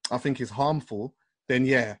harmful, then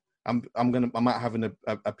yeah, I might have an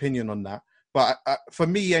opinion on that. But for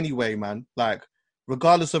me anyway, man, like,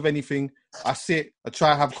 regardless of anything, I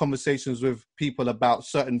try to have conversations with people about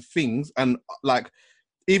certain things, and like,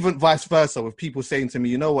 even vice versa, with people saying to me,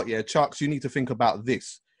 you know what, yeah, Chucks, you need to think about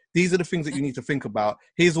this. These are the things that you need to think about.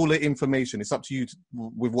 Here's all the information. It's up to you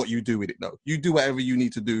with what you do with it, though. You do whatever you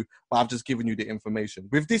need to do, but I've just given you the information.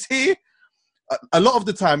 With this here, a lot of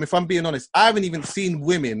the time, if I'm being honest, I haven't even seen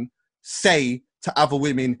women say to other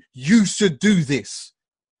women, you should do this.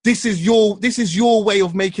 This is your way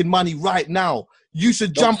of making money right now. You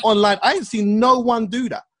should jump online. I ain't seen no one do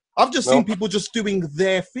that. I've just seen people just doing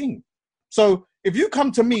their thing. So if you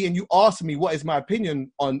come to me and you ask me what is my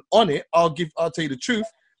opinion on it, I'll tell you the truth.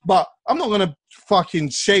 But I'm not gonna fucking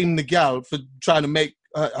shame the gal for trying to make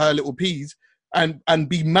her little peas and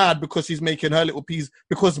be mad because she's making her little peas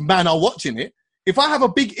because man are watching it. If I have a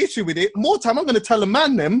big issue with it, more time I'm gonna tell a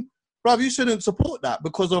man them, bruv, you shouldn't support that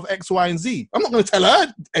because of X, Y, and Z. I'm not gonna tell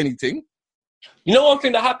her anything. You know one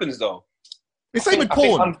thing that happens though? It's same with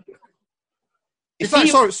porn. It's like,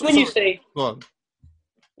 you say, go on.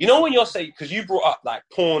 You know when you're saying, because you brought up like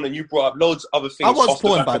porn and you brought up loads of other things. I watch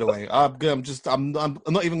porn, by the way. I'm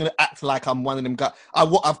not even going to act like I'm one of them guys.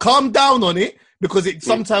 I've calmed down on it because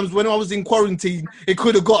sometimes when I was in quarantine, it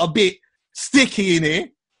could have got a bit sticky in here,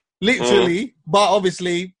 literally. But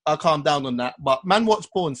obviously, I calmed down on that. But man, watch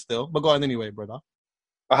porn still. But go on anyway, brother.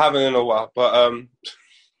 I haven't in a while, but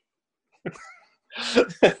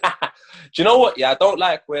do you know what? Yeah, I don't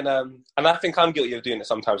like when and I think I'm guilty of doing it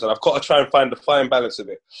sometimes, and I've got to try and find the fine balance of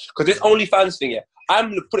it. Because this OnlyFans thing,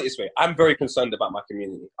 put it this way, I'm very concerned about my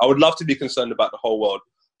community. I would love to be concerned about the whole world,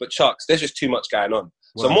 but Chucks, there's just too much going on.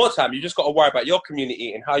 Wow. So more time, you just got to worry about your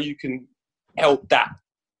community and how you can help that.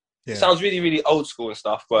 Yeah. It sounds really, really old school and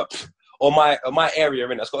stuff, but or my area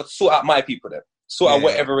in, I've got to sort out my people there, sort out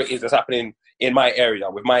whatever it is that's happening in my area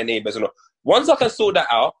with my neighbours and all. Once I can sort that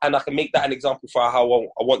out and I can make that an example for how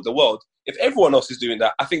I want the world, if everyone else is doing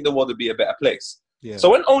that, I think the world would be a better place. Yeah. So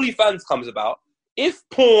when OnlyFans comes about, if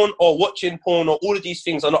porn or watching porn or all of these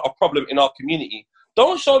things are not a problem in our community,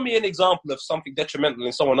 don't show me an example of something detrimental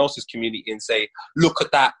in someone else's community and say, look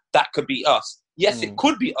at that, that could be us. Yes, it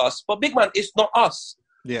could be us, but big man, it's not us.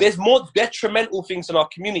 Yeah. There's more detrimental things in our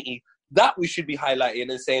community that we should be highlighting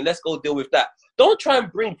and saying, let's go deal with that. Don't try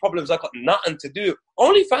and bring problems that got nothing to do.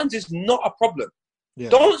 OnlyFans is not a problem. Yeah.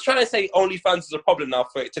 Don't try and say OnlyFans is a problem now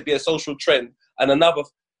for it to be a social trend and another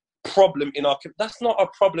problem in our community. That's not a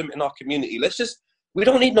problem in our community. We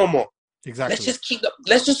don't need no more. Exactly.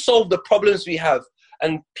 Let's just solve the problems we have.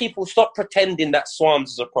 And people stop pretending that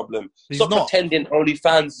Swans is a problem. Stop pretending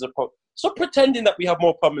OnlyFans is a problem. Stop pretending that we have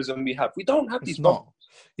more problems than we have. We don't have these problems.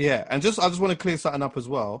 Yeah, and I just want to clear something up as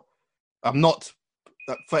well. I'm not,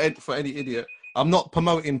 for any idiot, I'm not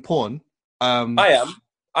promoting porn. I am.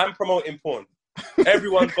 I'm promoting porn.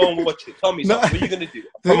 Everyone go and watch it. Tell me something. What are you going to do?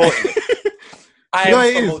 I'm promoting it. I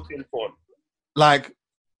am promoting porn. Like,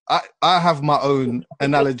 I have my own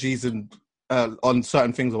analogies and on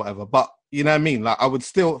certain things or whatever, but you know what I mean? Like, I would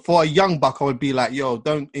still, for a young buck, I would be like, yo,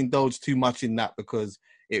 don't indulge too much in that because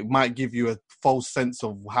it might give you a false sense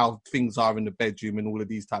of how things are in the bedroom and all of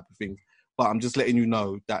these type of things. But I'm just letting you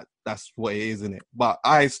know that that's what it is, innit? But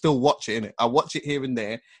I still watch it, innit? I watch it here and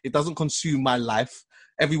there. It doesn't consume my life.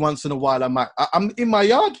 Every once in a while, I'm in my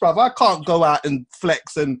yard, bruv. I can't go out and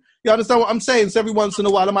flex. And you understand what I'm saying? So every once in a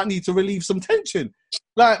while, I might need to relieve some tension.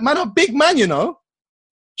 Like, man, I'm a big man, you know?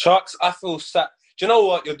 Chucks, I feel sad. Do you know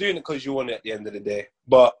what? You're doing it because you want it at the end of the day.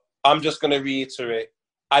 But I'm just going to reiterate,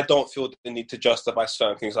 I don't feel the need to justify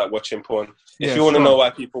certain things like watching porn. If you want to know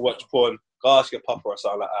why people watch porn, go ask your papa or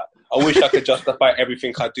something like that. I wish I could justify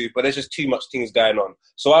everything I do, but there's just too much things going on.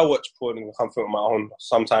 So I watch porn in the comfort of my home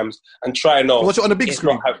sometimes and try and know. Do you watch it on a big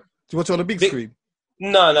screen? Do you watch it on a big screen?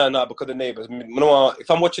 No, because the neighbours. If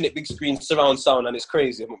I'm watching it big screen, surround sound, and it's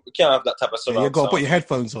crazy, we can't have that type of surround sound. You've got to put your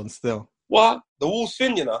headphones on still. What? The wall's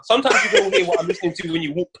thin, you know. Sometimes you don't hear what I'm listening to when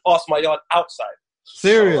you walk past my yard outside.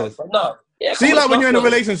 Serious? So, no. Yeah, see, like when you're in a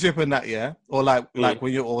relationship and that, yeah, or like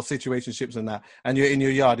when you're or situationships and that, and you're in your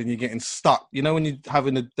yard and you're getting stuck. You know when you're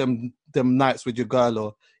having them nights with your girl,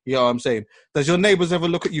 or you know what I'm saying. Does your neighbours ever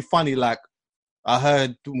look at you funny? Like, I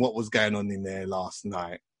heard what was going on in there last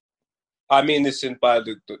night. I mean this in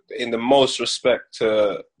the most respect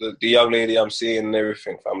to the young lady I'm seeing and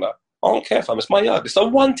everything. Fam, like, I don't care, fam. It's my yard. It's the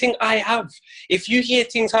one thing I have. If you hear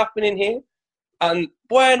things happening here, and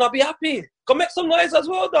boy, and I'll be happy. Go make some noise as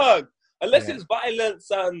well, dog. Unless it's violence,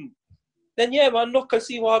 then yeah, man, look and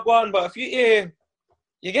see what I go on. But if you hear,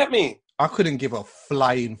 you get me? I couldn't give a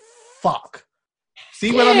flying fuck.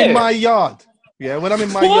 See, when I'm in my yard, when I'm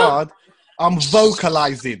in my yard, I'm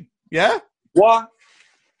vocalizing, yeah? What?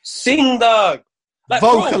 Sing, dog. Like,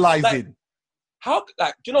 vocalizing. Bro, how, do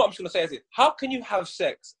you know what I'm just going to say? Is it, how can you have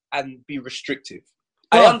sex and be restrictive?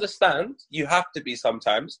 I understand you have to be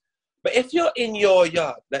sometimes, but if you're in your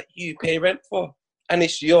yard that you pay rent for, and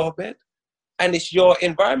it's your bed, and it's your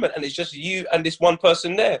environment, and it's just you and this one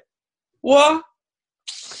person there. What?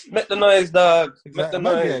 Make the noise, dog. Make the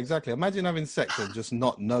noise. Yeah, exactly. Imagine having sex and just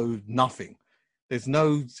not know nothing. There's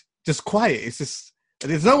no, just quiet. It's just,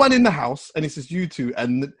 there's no one in the house, and it's just you two.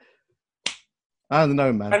 And I don't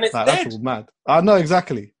know, man. And it's like, dead. That's all mad. I know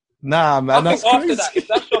exactly. Nah, man, I that's think after crazy. that, if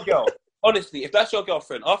that's your girl, honestly, if that's your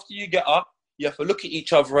girlfriend, after you get up, you have to look at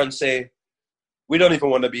each other and say, we don't even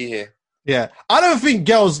want to be here. Yeah, I don't think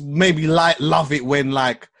girls maybe love it when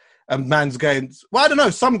like a man's going. Well, I don't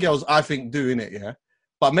know. Some girls I think do innit, yeah.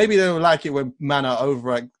 But maybe they don't like it when men are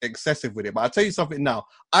over excessive with it. But I'll tell you something now.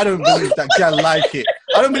 I don't believe that girl like it.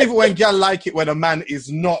 I don't believe it when girl like it when a man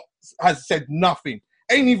has said nothing,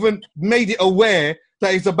 ain't even made it aware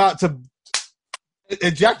that he's about to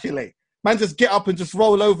ejaculate. Man, just get up and just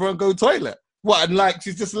roll over and go toilet. What? And like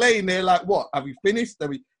she's just laying there like, what? Have we finished?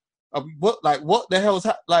 What? Like, what the hell's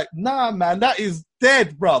like? Nah, man, that is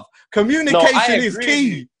dead, bruv. Communication is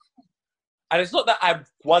key. And it's not that I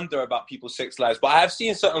wonder about people's sex lives, but I have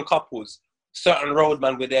seen certain couples, certain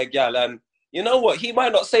roadman with their gal, and you know what? He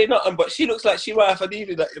might not say nothing, but she looks like she might have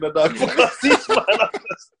needed that in a dog because these men are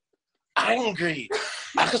just angry.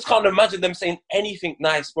 I just can't imagine them saying anything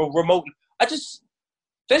nice or remotely. There's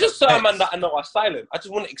just certain men that I know are silent. I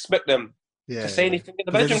just wouldn't expect them to say anything in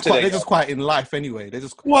the bedroom today. They're just quiet in life anyway. They're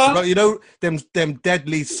just what? You know them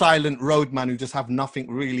deadly silent roadman who just have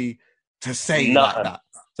nothing really to say like that.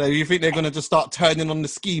 So you think they're gonna just start turning on the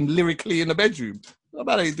scheme lyrically in the bedroom? What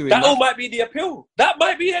about they doing that? All might be the appeal. That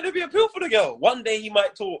might be the appeal for the girl. One day he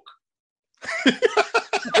might talk.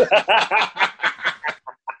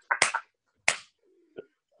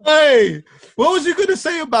 Hey, what was you gonna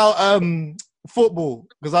say about football?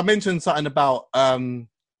 Because I mentioned something about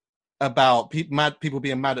people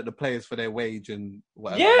being mad at the players for their wage and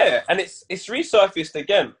whatever. Yeah, and it's resurfaced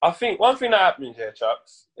again. I think one thing that happens here,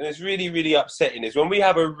 Chucks, and it's really, really upsetting, is when we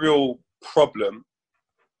have a real problem,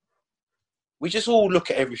 we just all look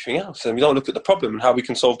at everything else and we don't look at the problem and how we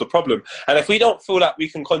can solve the problem. And if we don't feel like we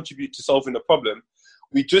can contribute to solving the problem,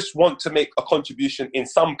 we just want to make a contribution in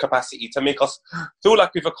some capacity to make us feel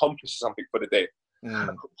like we've accomplished something for the day.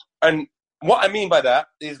 Mm. And what I mean by that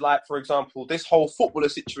is, like, for example, this whole footballer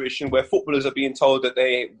situation where footballers are being told that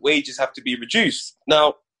their wages have to be reduced.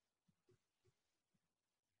 Now,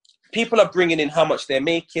 people are bringing in how much they're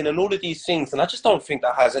making and all of these things, and I just don't think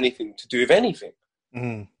that has anything to do with anything.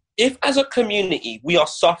 Mm. If, as a community, we are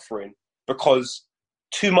suffering because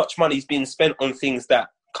too much money is being spent on things that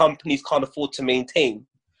companies can't afford to maintain,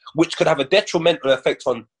 which could have a detrimental effect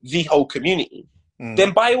on the whole community,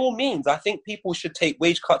 then by all means, I think people should take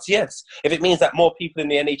wage cuts, yes. If it means that more people in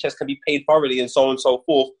the NHS can be paid thoroughly and so on and so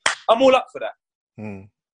forth, I'm all up for that. Mm.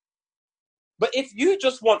 But if you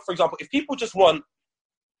just want, for example, if people just want,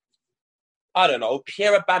 I don't know,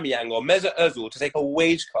 Pierre Aubameyang or Mesut Ozil to take a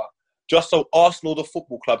wage cut just so Arsenal, the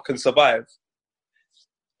football club, can survive,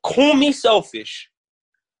 call me selfish,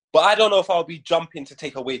 but I don't know if I'll be jumping to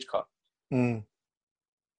take a wage cut. Mm.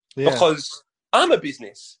 Yeah. Because I'm a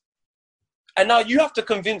business. And now you have to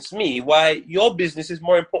convince me why your business is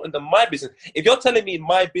more important than my business. If you're telling me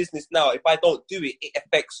my business now, if I don't do it, it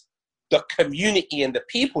affects the community and the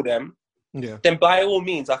people then by all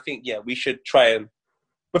means, I think, we should try and...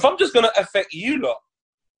 But if I'm just going to affect you lot,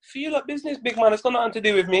 for you lot business, big man, it's got nothing to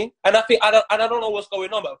do with me. And I think, I don't know what's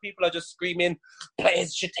going on, but people are just screaming,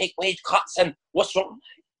 players should take wage cuts and what's wrong?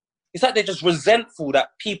 It's like they're just resentful that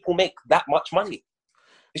people make that much money.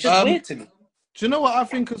 It's just weird to me. Do you know what I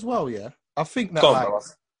think as well, yeah? I think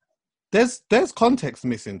that there's context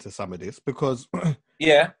missing to some of this because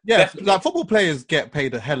like football players get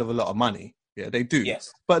paid a hell of a lot of money. Yeah, they do.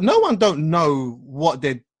 Yes. But no one don't know what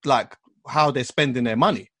they're like, how they're spending their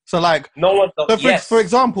money. So like no one does. For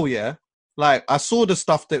example, like I saw the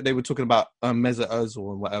stuff that they were talking about Mesut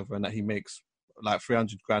Ozil and whatever, and that he makes like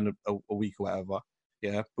 300 grand a week or whatever.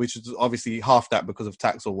 Yeah, which is obviously half that because of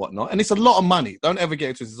tax or whatnot. And it's a lot of money. Don't ever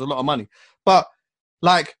get it twisted. It's a lot of money. But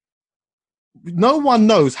like, no one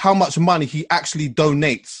knows how much money he actually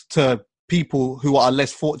donates to people who are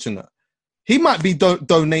less fortunate. He might be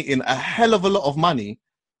donating a hell of a lot of money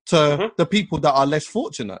to the people that are less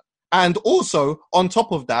fortunate. And also, on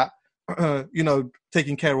top of that,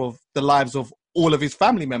 taking care of the lives of all of his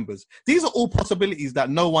family members. These are all possibilities that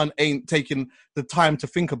no one ain't taking the time to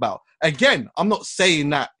think about. Again, I'm not saying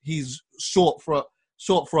that he's short for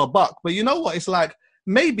a buck, but you know what? It's like,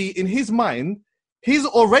 maybe in his mind, he's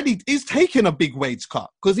taking a big wage cut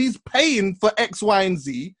because he's paying for X, Y, and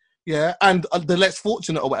Z, and the less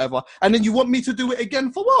fortunate or whatever. And then you want me to do it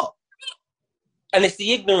again for what? And it's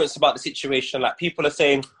the ignorance about the situation. Like, people are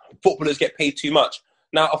saying footballers get paid too much.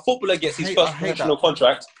 Now, a footballer gets his first professional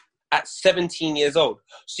contract at 17 years old.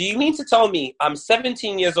 So you mean to tell me I'm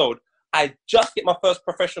 17 years old, I just get my first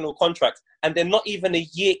professional contract, and then not even a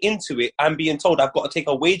year into it, I'm being told I've got to take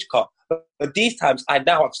a wage cut. But these times, I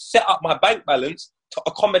now have set up my bank balance to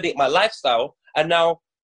accommodate my lifestyle, and now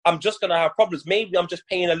I'm just going to have problems. Maybe I'm just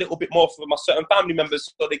paying a little bit more for my certain family members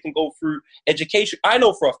so they can go through education. I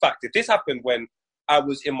know for a fact, if this happened when I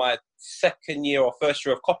was in my second year or first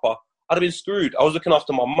year of Copper, I'd have been screwed. I was looking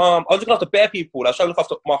after my mom. I was looking after bare people. I was trying to look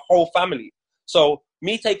after my whole family. So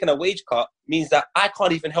me taking a wage cut means that I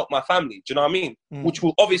can't even help my family. Do you know what I mean? Which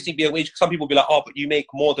will obviously be a wage. Some people will be like, oh, but you make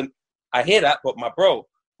more than... I hear that, but my bro,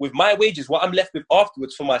 with my wages, what I'm left with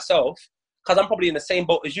afterwards for myself, because I'm probably in the same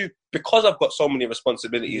boat as you, because I've got so many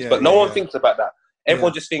responsibilities. But no one thinks about that.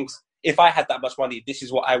 Everyone just thinks, if I had that much money, this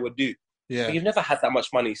is what I would do. Yeah. But you've never had that much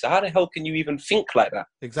money, so how the hell can you even think like that?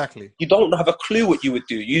 Exactly. You don't have a clue what you would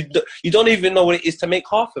do. You don't even know what it is to make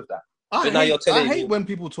half of that. I hate when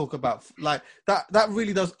people talk about like that. That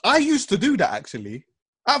really does. I used to do that actually.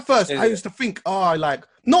 At first, I used to think,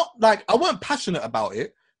 not like I weren't passionate about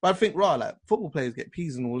it, but I think, like football players get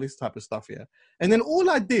peas and all this type of stuff, yeah. And then all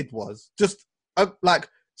I did was just like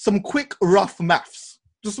some quick rough maths.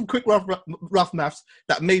 Just some quick rough maths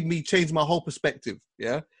that made me change my whole perspective,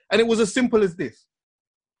 yeah? And it was as simple as this.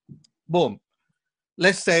 Boom.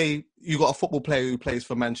 Let's say you got a football player who plays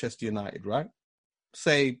for Manchester United, right?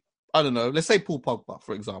 Say, I don't know, let's say Paul Pogba,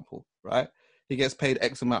 for example, right? He gets paid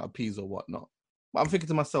X amount of P's or whatnot. But I'm thinking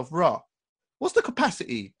to myself, what's the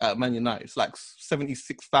capacity at Man United? It's like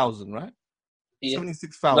 76,000, right? Yeah.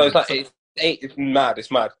 76,000. No, it's like it's mad.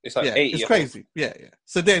 It's mad. It's like 80. It's crazy. Yeah.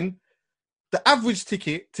 So then, the average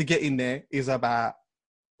ticket to get in there is about,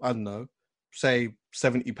 I don't know, say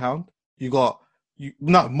 £70.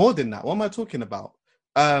 No, more than that. What am I talking about?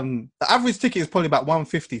 The average ticket is probably about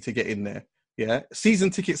 £150 to get in there. Yeah. Season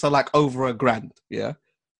tickets are like over £1,000. Yeah.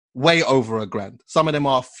 Way over £1,000. Some of them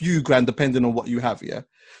are a few grand depending on what you have. Yeah.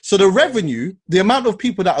 So the revenue, the amount of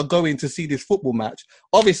people that are going to see this football match,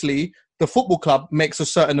 obviously the football club makes a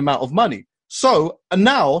certain amount of money. So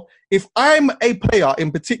now, if I'm a player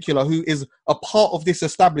in particular who is a part of this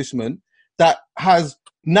establishment that has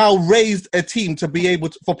now raised a team to be able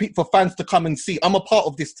to, for fans to come and see, I'm a part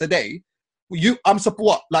of this today. I'm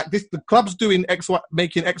support like this. The club's doing X,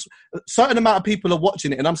 making X. A certain amount of people are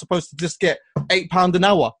watching it, and I'm supposed to just get £8 an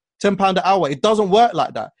hour, £10 an hour. It doesn't work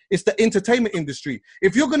like that. It's the entertainment industry.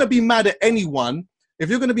 If you're going to be mad at anyone, if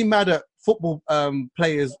you're going to be mad at football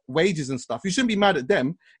players' wages and stuff, you shouldn't be mad at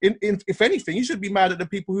them. If anything, you should be mad at the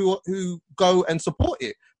people who go and support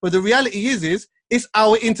it. But the reality is it's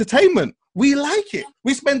our entertainment. We like it.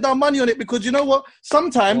 We spend our money on it because you know what?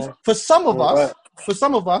 Sometimes for some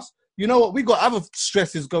of us, you know what? We got other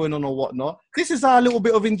stresses going on or whatnot. This is our little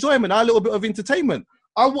bit of enjoyment, our little bit of entertainment.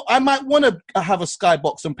 I might want to have a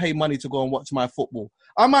skybox and pay money to go and watch my football.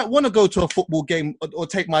 I might want to go to a football game or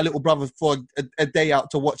take my little brother for a day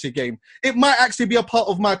out to watch a game. It might actually be a part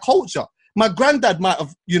of my culture. My granddad might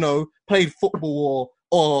have, played football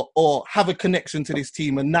or have a connection to this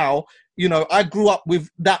team. And now, I grew up with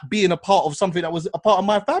that being a part of something that was a part of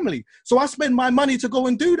my family. So I spend my money to go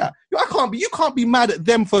and do that. You can't be mad at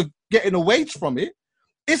them for getting a wage from it.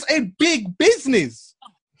 It's a big business.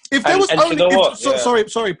 If there was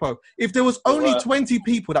sorry, Po. If there was only 20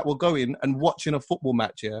 people that were going and watching a football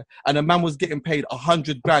match, and a man was getting paid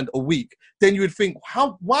 $100,000 a week, then you would think,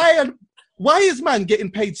 why is man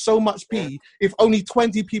getting paid so much P if only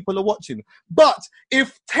 20 people are watching? But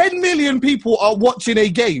if 10 million people are watching a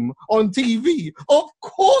game on TV, of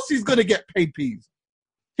course he's gonna get paid P's.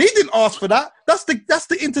 He didn't ask for that. That's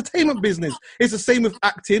the entertainment business. It's the same with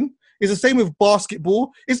acting. It's the same with basketball.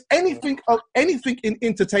 It's anything in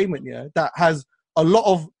entertainment, that has a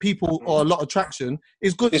lot of people or a lot of traction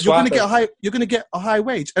is good. You're gonna get a high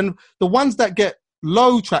wage, and the ones that get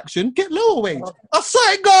low traction get lower wage. I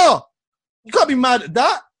say, go. You can't be mad at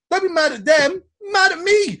that. Don't be mad at them. Mad at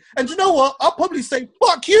me. And you know what? I'll probably say,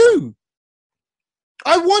 fuck you.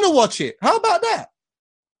 I want to watch it. How about that?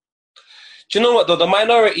 Do you know what, though? The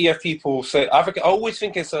minority of people say, I always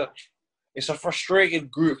think it's a frustrated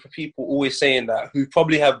group of people always saying that, who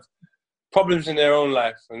probably have problems in their own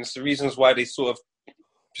life. And it's the reasons why they sort of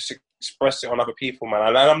just express it on other people, man.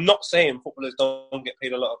 And I'm not saying footballers don't get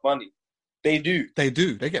paid a lot of money. They do. They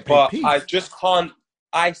get paid. But I just can't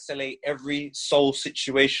isolate every sole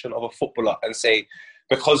situation of a footballer and say,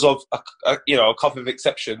 because of a couple of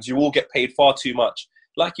exceptions, you all get paid far too much.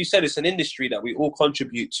 Like you said, it's an industry that we all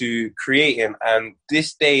contribute to creating. And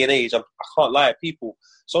this day and age, I can't lie, people,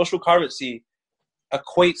 social currency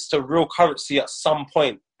equates to real currency at some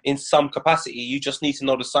point in some capacity. You just need to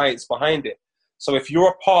know the science behind it. So if you're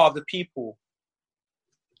a part of the people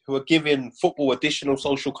who are giving football additional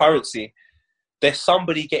social currency, there's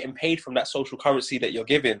somebody getting paid from that social currency that you're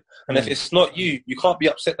giving. And if it's not you, you can't be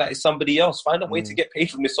upset that it's somebody else. Find a way to get paid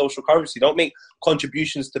from this social currency. Don't make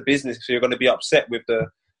contributions to business if you're going to be upset with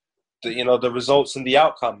the results and the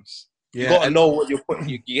outcomes. You got to know what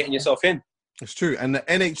you're getting yourself in. It's true. And the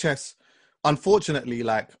NHS, unfortunately,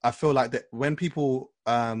 like, I feel like that when people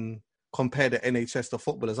compare the NHS to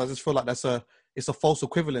footballers, I just feel like it's a false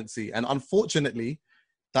equivalency. And unfortunately,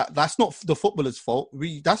 that's not the footballers' fault.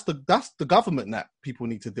 That's the government that people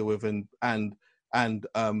need to deal with and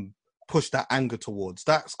push that anger towards.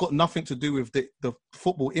 That's got nothing to do with the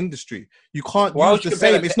football industry. You can't use the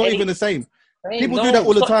same. It's not even the same. People do that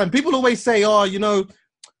all the time. People always say,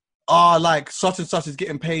 like such and such is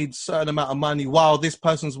getting paid a certain amount of money while this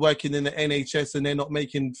person's working in the NHS and they're not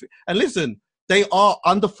making... And listen, they are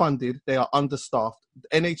underfunded. They are understaffed.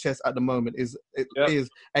 The NHS at the moment is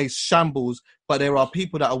a shambles, but there are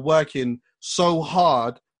people that are working so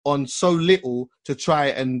hard on so little to try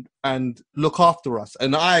and look after us.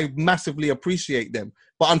 And I massively appreciate them.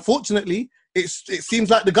 But unfortunately, it seems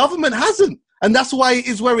like the government hasn't. And that's why it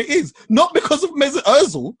is where it is. Not because of Mesut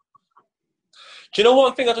Ozil. Do you know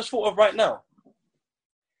one thing I just thought of right now?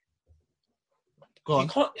 Go on.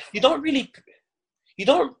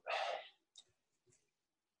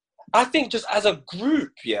 I think just as a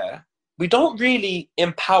group, we don't really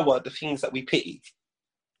empower the things that we pity.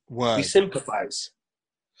 Word. We sympathise.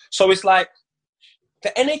 So it's like, the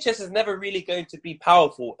NHS is never really going to be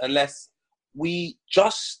powerful unless we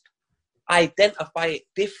just identify it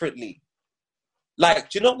differently. Like,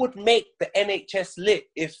 do you know what would make the NHS lit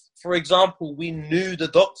if, for example, we knew the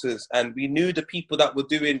doctors and we knew the people that were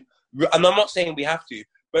doing, and I'm not saying we have to,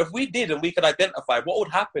 but if we did and we could identify, what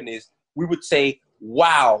would happen is we would say,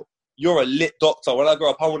 wow, you're a lit doctor. When I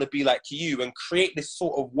grow up, I want to be like you, and create this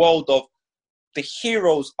sort of world of the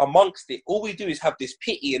heroes amongst it. All we do is have this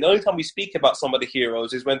pity. And the only time we speak about some of the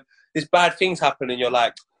heroes is when there's bad things happen and you're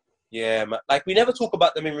like, yeah, man. Like, we never talk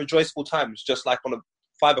about them in rejoiceful times, just like on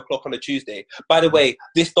 5 o'clock on a Tuesday. By the way,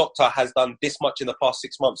 this doctor has done this much in the past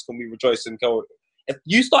 6 months. Can we rejoice and go? If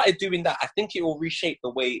you started doing that, I think it will reshape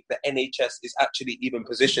the way the NHS is actually even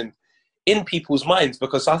positioned in people's minds.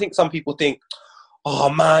 Because I think some people think, oh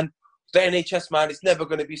man, the NHS, man, it's never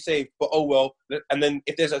going to be saved. But oh well. And then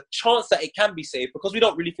if there's a chance that it can be saved, because we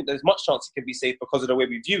don't really think there's much chance it can be saved because of the way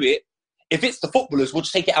we view it, if it's the footballers, we'll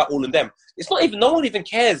just take it out all on them. It's not even, no one even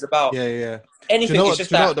cares about anything. It's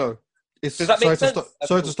just that. Does that make sense?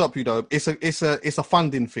 Sorry to stop you though. It's a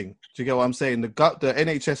funding thing. Do you get what I'm saying? The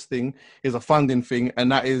NHS thing is a funding thing,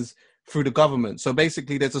 and that is through the government. So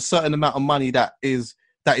basically, there's a certain amount of money that is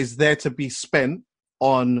there to be spent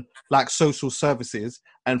on like social services,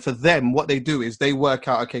 and for them, what they do is they work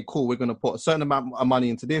out. Okay, cool. We're going to put a certain amount of money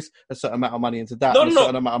into this, a certain amount of money into that, a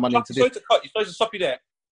certain amount of money into this. Sorry to stop you there.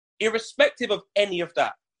 Irrespective of any of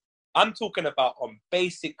that, I'm talking about on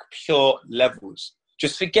basic, pure levels.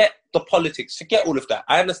 Just forget the politics, forget all of that.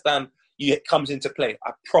 I understand it comes into play.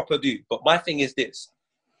 I proper do. But my thing is this.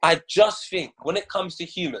 I just think when it comes to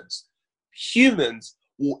humans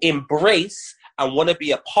will embrace and want to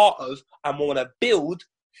be a part of and want to build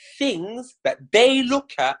things that they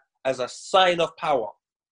look at as a sign of power.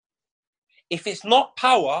 If it's not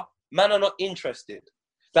power, man are not interested.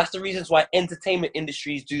 That's the reasons why entertainment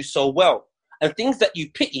industries do so well. And things that you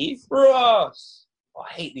pity, Ross. Oh,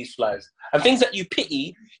 I hate these flies. And things that you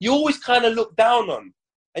pity, you always kind of look down on.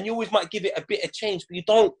 And you always might give it a bit of change, but you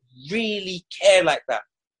don't really care like that.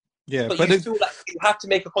 Yeah, but you feel like you have to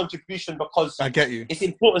make a contribution because I get you. It's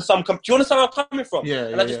important. Do you understand where I'm coming from? Yeah,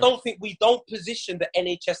 and I just don't think we don't position the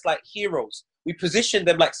NHS like heroes. We position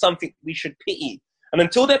them like something we should pity. And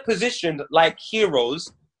until they're positioned like heroes,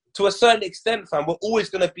 to a certain extent, fam, we're always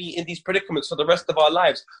going to be in these predicaments for the rest of our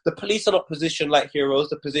lives. The police are not positioned like heroes,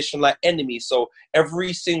 they're positioned like enemies. So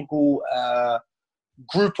every single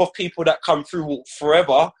group of people that come through will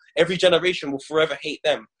forever, every generation will forever hate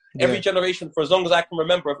them. Yeah. Every generation, for as long as I can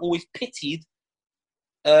remember, I've always pitied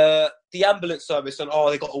the ambulance service and,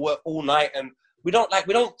 they got to work all night. And we don't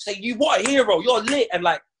say, you what a hero, you're lit. And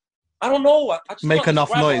like, I don't know. I just make enough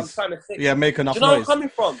noise. Yeah, make enough noise. Do you know where I'm coming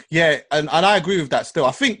from? Yeah, and I agree with that still.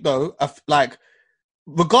 I think, though, like,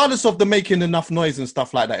 regardless of the making enough noise and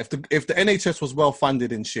stuff like that, if the NHS was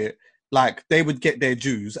well-funded and shit, like, they would get their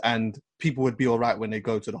dues and people would be all right when they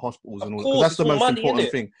go to the hospitals and all. Because that's the most important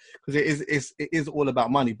thing. Because it is all about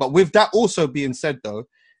money. But with that also being said, though,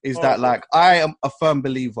 is that, like, I am a firm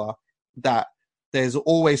believer that there's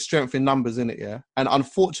always strength in numbers in it, yeah? And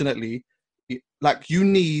unfortunately, like, you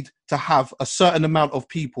need to have a certain amount of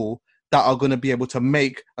people that are going to be able to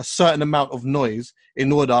make a certain amount of noise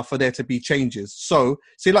in order for there to be changes. So,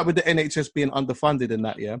 see, like with the NHS being underfunded and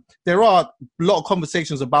that, yeah, there are a lot of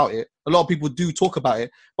conversations about it. A lot of people do talk about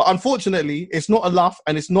it, but unfortunately, it's not enough,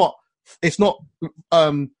 and it's not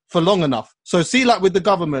for long enough. So, see, like with the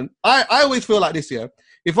government, I always feel like this, yeah.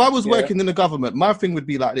 If I was working in the government, my thing would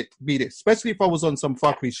be this, especially if I was on some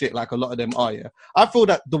fuckery shit like a lot of them are, yeah. I feel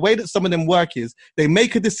that the way that some of them work is they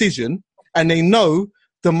make a decision and they know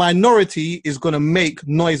the minority is going to make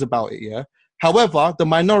noise about it, yeah? However, the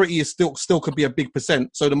minority is still could be a big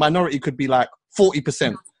percent. So the minority could be like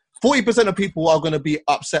 40%. 40% of people are going to be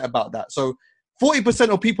upset about that. So 40%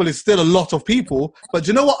 of people is still a lot of people. But do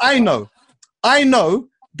you know what I know? I know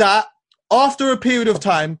that after a period of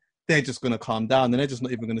time, they're just going to calm down and they're just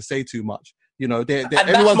not even going to say too much. You know,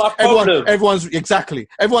 everyone's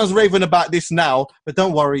raving about this now, but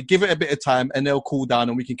don't worry, give it a bit of time and they'll cool down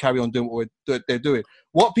and we can carry on doing what they're doing.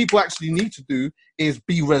 What people actually need to do is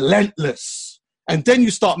be relentless. And then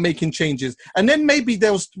you start making changes. And then maybe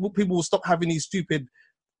people will stop having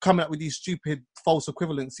coming up with these stupid false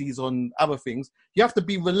equivalencies on other things. You have to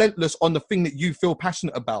be relentless on the thing that you feel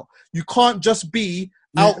passionate about. You can't just be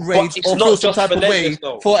outraged or feel some type of way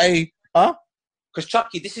for a... Because,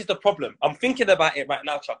 Chucky, this is the problem. I'm thinking about it right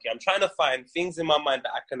now, Chucky. I'm trying to find things in my mind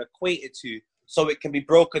that I can equate it to so it can be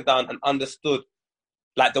broken down and understood,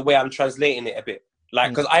 like the way I'm translating it a bit. Like,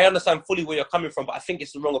 because I understand fully where you're coming from, but I think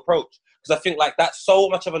it's the wrong approach. Because I think, like, that's so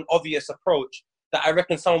much of an obvious approach that I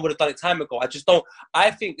reckon someone would have done it time ago.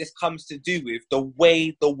 I think this comes to do with the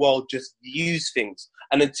way the world just views things.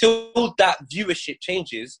 And until that viewership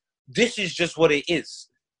changes, this is just what it is.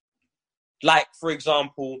 Like, for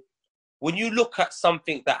example, when you look at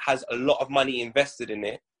something that has a lot of money invested in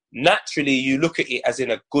it, naturally you look at it as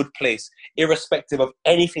in a good place, irrespective of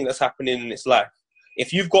anything that's happening in its life.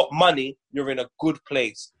 If you've got money, you're in a good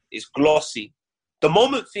place. It's glossy. The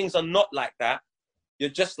moment things are not like that, you're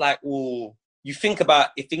just like, oh, you think about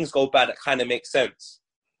if things go bad, it kind of makes sense.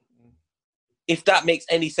 If that makes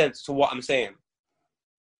any sense to what I'm saying.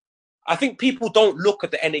 I think people don't look at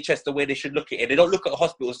the NHS the way they should look at it. They don't look at the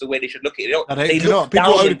hospitals the way they should look at it. They look down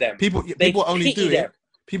on them. People only do it.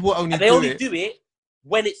 People only do it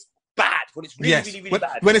when it's bad, when it's really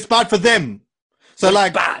bad. When it's bad for them. So when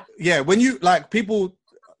like, bad. Yeah, when you like people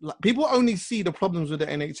only see the problems with the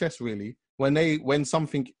NHS really when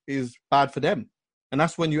something is bad for them, and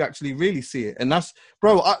that's when you actually really see it. And that's,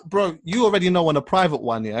 bro, you already know on a private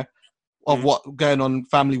one, yeah, of what going on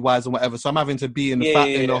family wise and whatever. So I'm having to be in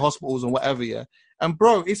the hospitals and whatever, yeah. And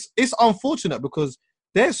bro, it's unfortunate because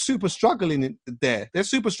they're super struggling there.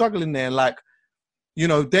 Like, you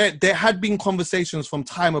know, there had been conversations from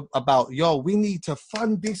time about, yo, we need to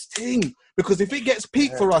fund this thing because if it gets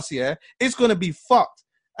peaked for us, yeah, it's gonna be fucked.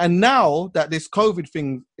 And now that this COVID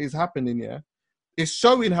thing is happening, yeah, it's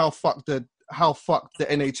showing how fucked the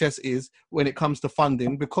NHS is when it comes to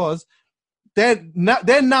funding, because they're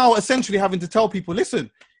now essentially having to tell people, listen,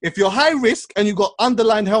 if you're high risk and you've got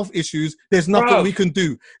underlying health issues, there's nothing we can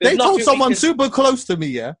do. They told someone super close to me,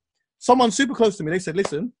 yeah? Someone super close to me, they said,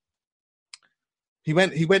 listen, he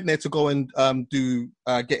went there to go and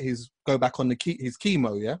go back on his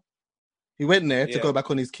chemo, yeah? He went there to go back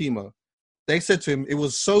on his chemo. They said to him, it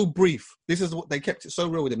was so brief. This is what they kept it so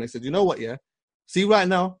real with him. They said, you know what, yeah? See, right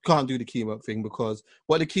now, can't do the chemo thing because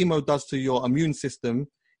what the chemo does to your immune system,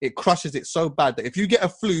 it crushes it so bad that if you get a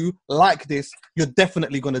flu like this, you're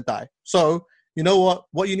definitely going to die. So, you know what?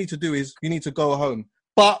 What you need to do is you need to go home.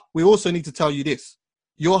 But we also need to tell you this.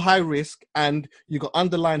 You're high risk and you've got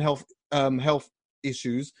underlying health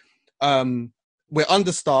issues. We're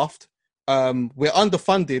understaffed. We're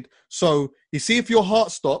underfunded. So you see, if your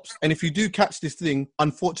heart stops and if you do catch this thing,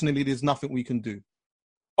 unfortunately, there's nothing we can do.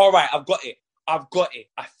 All right, I've got it. I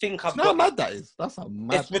think I've got it. How mad that is. That's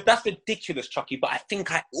mad. That's ridiculous, Chucky. But I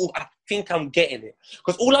think I'm getting it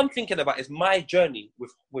because all I'm thinking about is my journey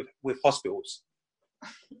with hospitals.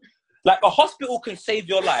 Like a hospital can save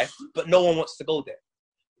your life, but no one wants to go there.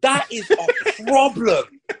 That is a problem.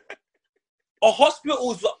 A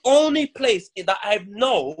hospital is the only place that I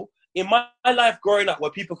know in my life growing up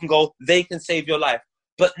where people can go, they can save your life.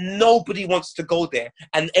 But nobody wants to go there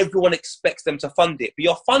and everyone expects them to fund it. But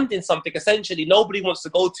you're funding something essentially nobody wants to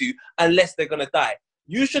go to unless they're going to die.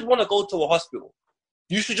 You should want to go to a hospital.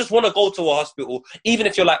 You should just want to go to a hospital, even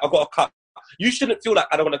if you're like, I've got a cut. You shouldn't feel like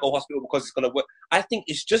I don't want to go to hospital because it's going to work. I think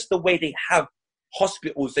it's just the way they have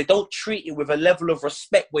hospitals. They don't treat it with a level of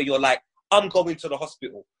respect where you're like, I'm going to the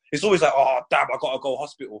hospital. It's always like, oh, damn, I got to go to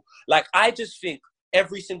hospital. Like, I just think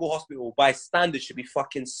every single hospital by standard should be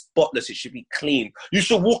fucking spotless. It should be clean. You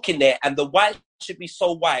should walk in there and the white should be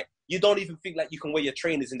so white. you don't even think like you can wear your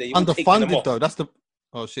trainers in there. You're underfunded though. That's the.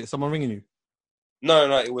 Oh shit! Someone ringing you?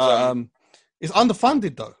 No, it was. It's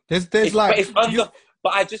underfunded though. There's like.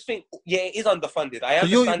 But I just think, it is underfunded. I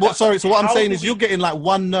understand. So what I'm saying is you're getting like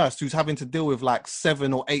one nurse who's having to deal with like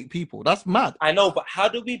 7 or 8 people. That's mad. I know, but how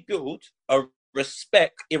do we build a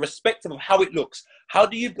respect, irrespective of how it looks? How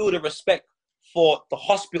do you build a respect for the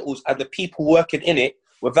hospitals and the people working in it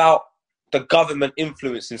without the government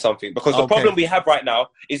influencing something? Because the problem we have right now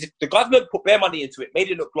is if the government put their money into it, made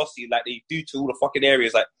it look glossy like they do to all the fucking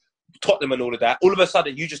areas like Tottenham and all of that, all of a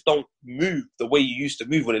sudden you just don't move the way you used to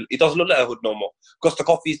move when it doesn't look like a hood no more. Because the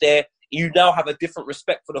coffee's there, you now have a different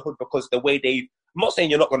respect for the hood because the way I'm not saying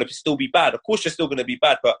you're not going to still be bad. Of course you're still going to be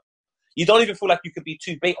bad, but you don't even feel like you could be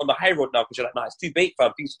too bait on the high road now because you're like, nah, it's too bait,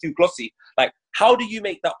 fam. Things are too glossy. Like, how do you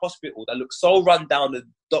make that hospital that looks so run down,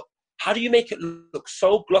 how do you make it look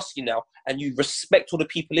so glossy now and you respect all the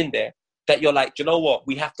people in there that you're like, do you know what?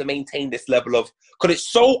 We have to maintain this level of... Because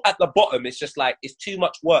it's so at the bottom, it's just like, it's too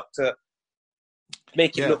much work to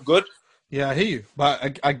make it look good. Yeah, I hear you.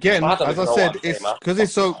 But again, as I said, it's because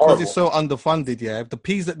it's so underfunded, yeah. The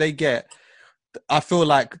P's that they get, I feel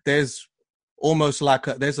like there's almost like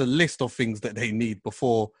there's a list of things that they need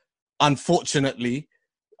before, unfortunately,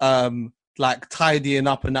 like tidying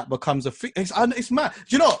up and that becomes a thing. It's mad.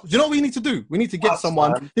 Do you know what we need to do? We need to get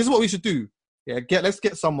someone. Man. This is what we should do. Yeah, let's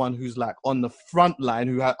get someone who's like on the front line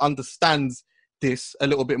who understands this a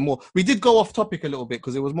little bit more. We did go off topic a little bit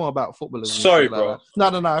because it was more about footballers. Sorry, bro.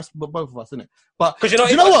 Like no, it's both of us, isn't it? But do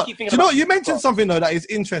you know what? You mentioned something though that is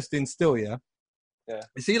interesting still. Yeah.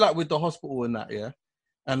 You see, like with the hospital and that, yeah,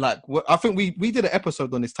 and like I think we did an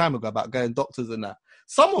episode on this time ago about going doctors and that.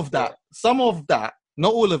 Some of that,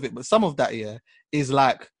 not all of it, but some of that, yeah, is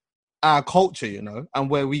like our culture, you know,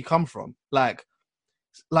 and where we come from, like.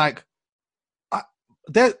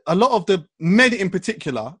 There a lot of the men in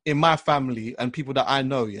particular in my family and people that I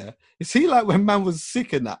know, yeah. You see, like when man was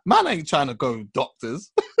sick and that, man ain't trying to go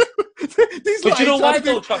doctors. But do you know why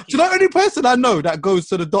though, Chucky? Do you know the only person I know that goes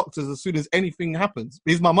to the doctors as soon as anything happens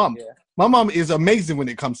is my mum. Yeah. My mum is amazing when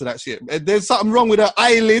it comes to that shit. There's something wrong with her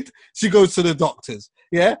eyelid, she goes to the doctors.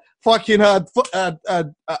 Yeah, fucking her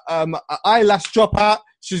eyelash drop out.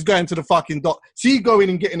 She's going to the fucking doc. She going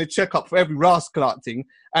and getting a checkup for every rascal thing.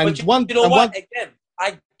 And Again,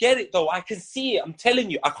 I get it though. I can see it. I'm telling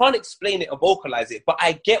you, I can't explain it or vocalize it, but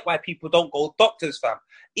I get why people don't go doctors, fam.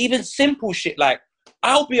 Even simple shit like,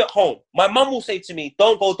 I'll be at home. My mum will say to me,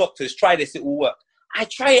 don't go doctors, try this, it will work. I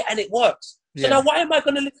try it and it works. So now why am I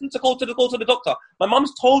going to listen to go to the doctor? My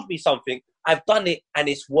mum's told me something, I've done it and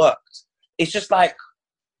it's worked. It's just like...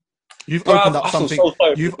 You've opened up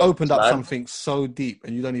something so deep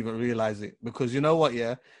and you don't even realize it. Because you know what,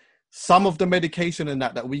 yeah? Some of the medication and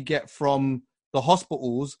that we get from the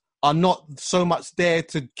hospitals are not so much there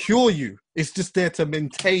to cure you. It's just there to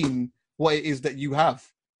maintain what it is that you have.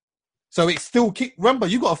 So it's still... Remember,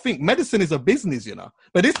 you got to think, medicine is a business, you know?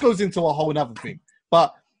 But this goes into a whole other thing.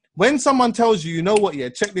 But when someone tells you, you know what, yeah,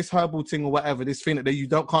 check this herbal thing or whatever, this thing that you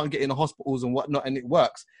can't get in the hospitals and whatnot, and it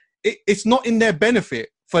works, it's not in their benefit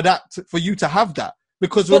for you to have that.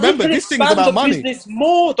 Because remember, this thing's about money. Business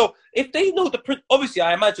more though. If they know obviously,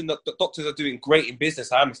 I imagine that the doctors are doing great in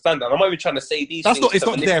business. I understand that. I'm not even trying to say these things. It's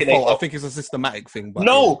not their fault. I think it's a systematic thing. But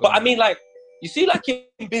I mean, like, you see, like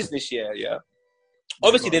in business, yeah.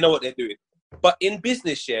 Obviously, they know what they're doing. But in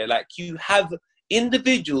business, yeah, like you have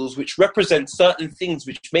individuals which represent certain things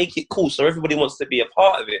which make it cool, so everybody wants to be a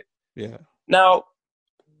part of it. Yeah. Now,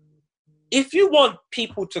 if you want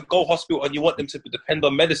people to go hospital and you want them to depend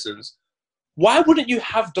on medicines, why wouldn't you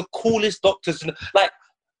have the coolest doctors? Like,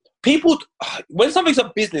 people, when something's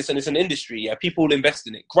a business and it's an industry, yeah, people will invest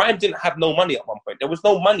in it. Grime didn't have no money at one point. There was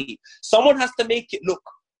no money. Someone has to make it look,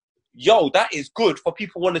 yo, that is good for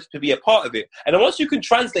people wanting to be a part of it. And then once you can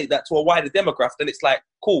translate that to a wider demographic, then it's like,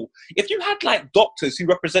 cool. If you had like doctors who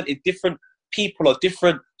represented different people or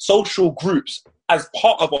different social groups as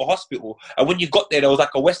part of a hospital, and when you got there was like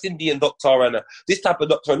a West Indian doctor and this type of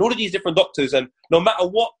doctor and all of these different doctors, and no matter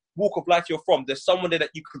what walk of life you're from, there's someone there that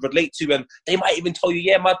you could relate to, and they might even tell you,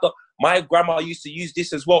 yeah, my grandma used to use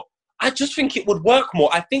this as well. I just think it would work more.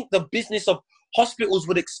 I think the business of hospitals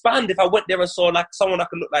would expand if I went there and saw like someone I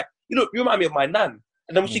could look like, you remind me of my nan.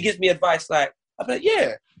 And then when she gives me advice, like, I'd be like,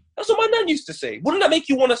 yeah, that's what my nan used to say. Wouldn't that make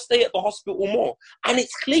you want to stay at the hospital more? And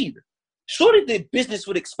it's clean. Surely the business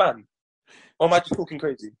would expand. Or am I just talking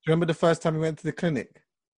crazy? Do you remember the first time we went to the clinic?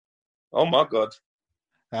 Oh my God.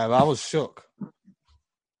 I was shook.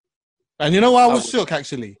 And you know why I was shook,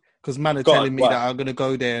 actually? Because man are telling me that I'm going to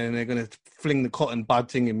go there and they're going to fling the cotton bud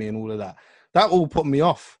thing in me and all of that. That all put me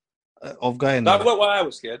off of going there. That's why I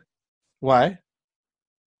was scared. Why?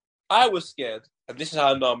 I was scared, and this is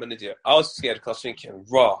how I know I'm an idiot. I was scared because I was thinking,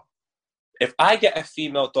 raw, if I get a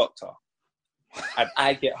female doctor and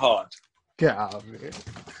I get hard, get out of here.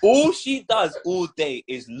 All she does all day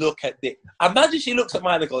is look at this. Imagine she looks at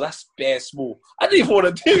mine and goes, that's bare small. I didn't even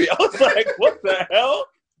want to do it. I was like, what the hell?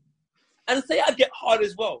 And say I get hard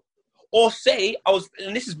as well. Or say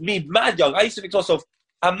and this is me mad young, I used to think to myself,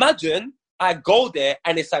 imagine I go there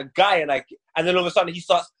and it's a guy and then all of a sudden he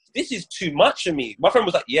starts, this is too much for me. My friend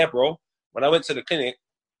was like, yeah, bro. When I went to the clinic,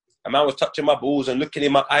 a man was touching my balls and looking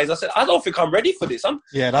in my eyes. I said, I don't think I'm ready for this.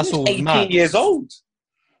 That's all 18 mad. years old.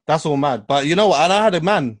 That's all mad. But you know what? And I had a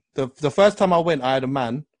man. The first time I went, I had a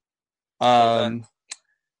man. And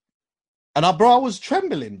I was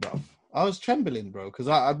trembling, bro. Because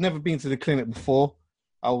I've never been to the clinic before.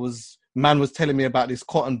 Man was telling me about this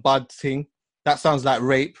cotton bud thing. That sounds like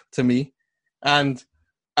rape to me. And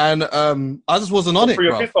I just wasn't on it, bro.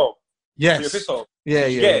 For your pistol? Yes. For your pistol?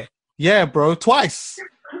 Yeah. Yeah, bro. Twice.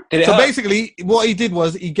 So basically, what he did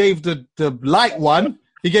was he gave the light one.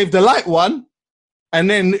 He gave the light one. And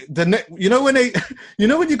then when you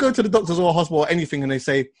go to the doctors or hospital or anything and they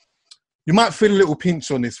say, you might feel a little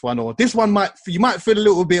pinch on this one, or this one you might feel a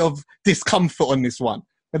little bit of discomfort on this one.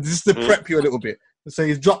 And just to prep you a little bit. So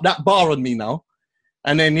he's dropped that bar on me now.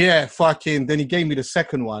 And then, then he gave me the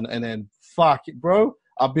second one. And then, fuck it, bro.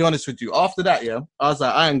 I'll be honest with you. After that, I was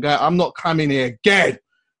like, I'm not coming here again.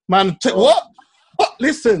 Man, what?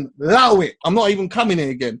 Listen, allow it. I'm not even coming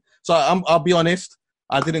here again. So I'll be honest.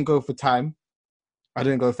 I didn't go for time. I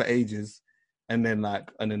didn't go for ages. And then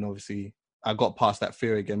obviously I got past that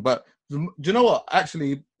fear again. But do you know what?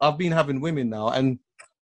 Actually, I've been having women now and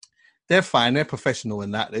they're fine. They're professional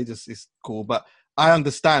in that. It's cool. But I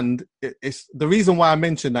understand it's the reason why I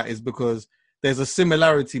mention that is because there's a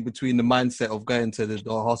similarity between the mindset of going to the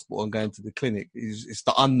hospital and going to the clinic. It's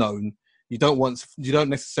the unknown. You don't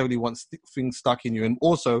necessarily want things stuck in you. And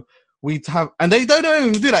also and they don't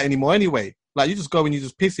even do that anymore anyway. Like, you just go and you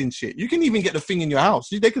just piss in shit. You can even get the thing in your house.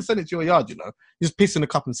 They can send it to your yard, you know. You just piss in a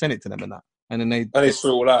cup and send it to them and that. And then they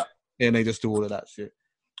do all that. Yeah, and they just do all of that shit.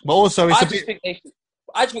 But also, I just think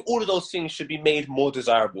all of those things should be made more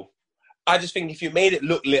desirable. I just think if you made it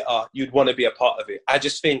look litter, you'd want to be a part of it. I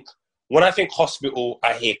just think, when I think hospital,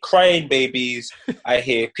 I hear crying babies. I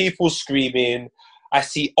hear people screaming. I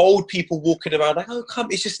see old people walking around like, oh, come.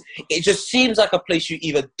 It just seems like a place you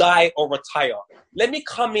either die or retire. Let me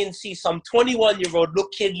come in, see some 21-year-old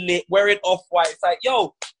looking lit, wearing off-white. It's like,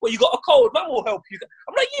 yo, well, you got a cold? Man will help you.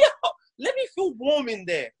 I'm like, yeah, let me feel warm in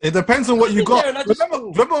there. It depends on what you got.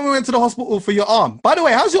 Remember when we went to the hospital for your arm? By the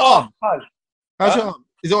way, how's your arm? How's your arm?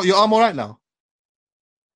 Is your arm all right now?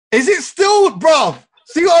 Is it still, bruv?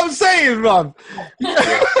 See what I'm saying, bruv?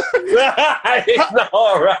 It's not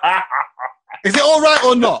all right. Is it all right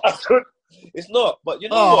or not? It's not, but you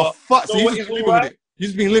know what? Fuck. So you just been living with it. You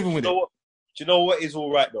just been living with it. Do you know what is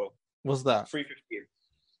all right, though? What's that? 3:15.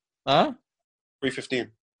 Huh?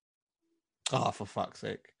 3:15. Oh, for fuck's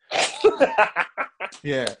sake.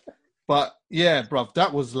 Yeah. But, yeah, bruv,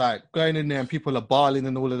 that was like going in there and people are barling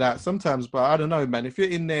and all of that. Sometimes, but I don't know, man. If you're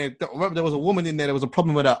in there, remember there was a woman in there was a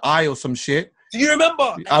problem with her eye or some shit. Do you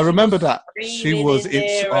remember? I remember that. She was,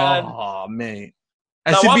 mate.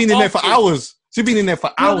 And she'd been in there for hours. She'd been in there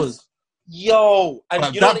for hours. Yo. And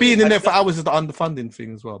that being in there for hours is the underfunding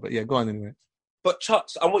thing as well. But yeah, go on anyway. But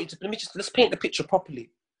Chucks, I want you to, let's paint the picture properly.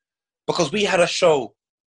 Because we had a show,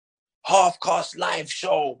 half-cast live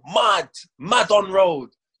show, mad on road,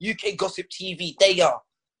 UK Gossip TV, they are.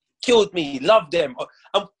 Killed me, love them.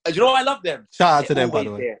 Do you know why I love them? Shout out to them, by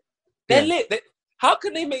the way. They're lit. How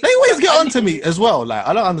can they make... They always get on to me as well. Like,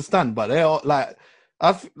 I don't understand, but they're like...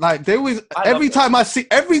 they always... Every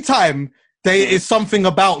time there is something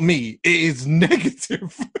about me, it is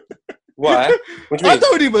negative. Why? What do you mean? I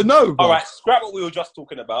don't even know, bro. All right, scrap what we were just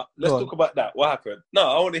talking about. Let's talk about that. What happened? No,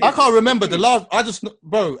 I want to hear. I can't remember the last...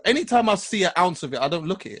 Bro, anytime I see an ounce of it, I don't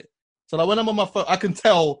look at it. So like when I'm on my phone, I can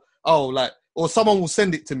tell, or someone will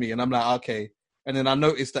send it to me and I'm like, okay. And then I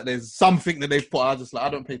notice that there's something that they've put, I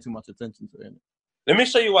don't pay too much attention to it. Let me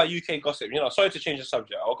show you why UK Gossip, sorry to change the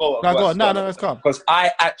subject. I'll go on. No, let's come. Because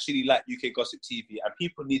I actually like UK Gossip TV and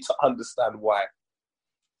people need to understand why.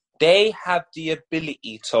 They have the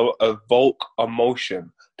ability to evoke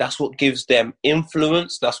emotion. That's what gives them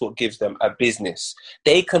influence. That's what gives them a business.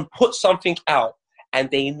 They can put something out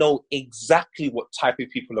and they know exactly what type of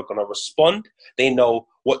people are going to respond. They know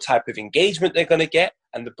what type of engagement they're going to get.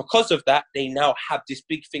 And because of that, they now have this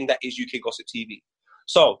big thing that is UK Gossip TV.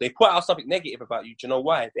 So they put out something negative about you. Do you know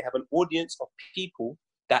why? They have an audience of people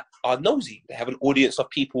that are nosy. They have an audience of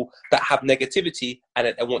people that have negativity and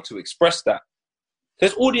that they want to express that.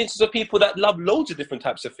 There's audiences of people that love loads of different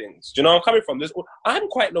types of things. Do you know where I'm coming from? I'm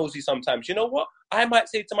quite nosy sometimes. You know what? I might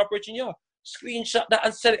say to my brethren, yeah, screenshot that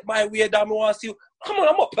and send it my way down. I want to see. Come on,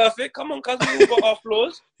 I'm not perfect. Come on, cuz we all got our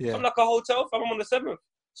flaws. Yeah. I'm like a hotel. I'm on the 7th.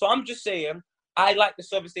 So I'm just saying, I like the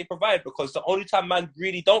service they provide because the only time man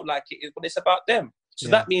really don't like it is when it's about them. So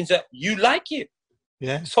that means that you like it.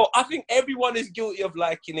 Yeah. So I think everyone is guilty of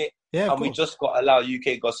liking it. Yeah. And we just got to allow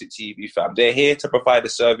UK Gossip TV, fam. They're here to provide a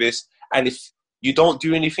service. And if you don't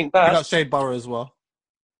do anything bad... You got Shade Borough as well.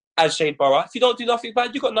 As Shade Borough. If you don't do nothing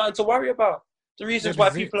bad, you got nothing to worry about. The reasons why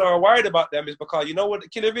people are worried about them is because you know what the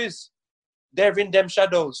killer is? They're in them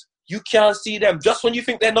shadows. You can't see them. Just when you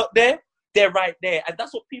think they're not there, they're right there. And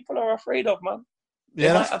that's what people are afraid of, man.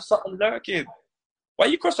 They might have something lurking. Why are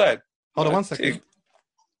you cross-eyed? Hold on 1 second.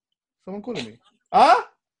 Someone calling me. Huh?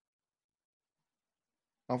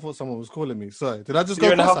 I thought someone was calling me. Sorry. Did I just go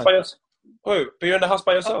in the house by yourself? Oh, but you're in the house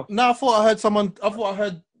by yourself? No, I thought I heard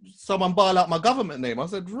someone bail out my government name. I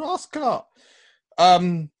said, Rascal.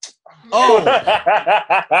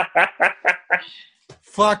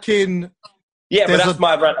 Fucking... Yeah, but that's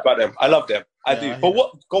my rant about them. I love them. I do. But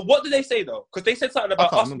what did they say, though? Because they said something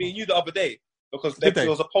about us, me and you the other day. Because there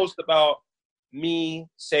was a post about me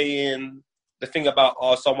saying the thing about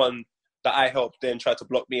someone that I helped then tried to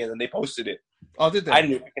block me, and then they posted it. Oh, did they? I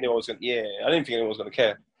didn't think anyone was going to... Yeah, I didn't think anyone was going to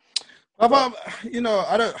care. But, you know,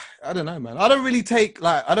 I don't know, man. I don't really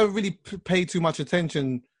pay too much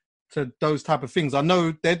attention to those type of things. I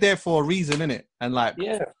know they're there for a reason, innit? And like,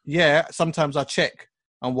 yeah, sometimes I check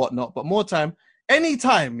and whatnot, but more time, any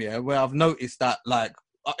time, where I've noticed that, like,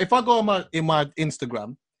 if I go on in my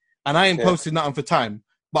Instagram and I ain't posting nothing for time,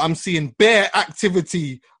 but I'm seeing bare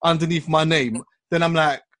activity underneath my name, then I'm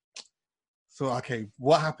like, so, okay,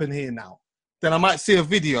 what happened here now? Then I might see a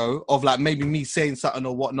video of like maybe me saying something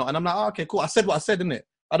or whatnot. And I'm like, okay, cool. I said what I said, innit?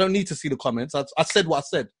 I don't need to see the comments. I said what I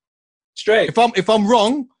said. Straight. If I'm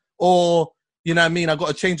wrong or, you know what I mean, I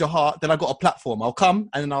got a change of heart, then I got a platform. I'll come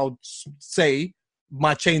and then I'll say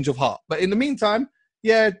my change of heart. But in the meantime,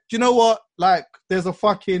 do you know what? Like, there's a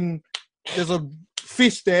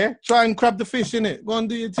fish there. Try and grab the fish, innit? Go and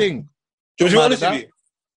do your thing. To be honest with you,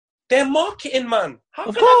 they're marketing, man. How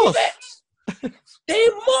of can course. I be vexed?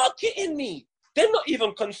 They're marketing me. They're not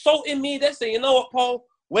even consulting me. They're saying, you know what, Paul?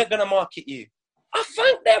 We're going to market you. I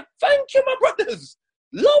thank them. Thank you, my brothers.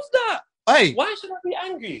 Love that. Hey. Why should I be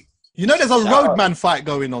angry? You know there's a roadman fight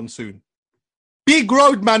going on soon. Big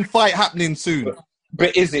roadman fight happening soon.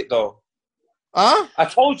 But is it, though? Huh? I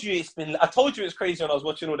told you it's crazy when I was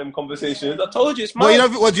watching all them conversations. I told you it's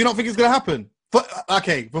mad. Well, do you not think it's going to happen?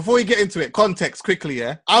 Okay, before we get into it, context quickly,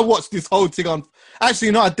 yeah? I watched this whole thing on...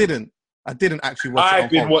 Actually, no, I didn't. I didn't actually watch it.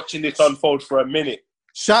 I've been watching this unfold for a minute.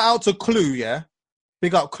 Shout out to Clue, yeah?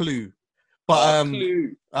 Big up Clue. But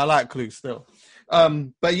Clue. I like Clue still.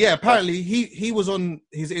 But yeah, apparently he was on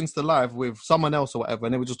his Insta Live with someone else or whatever,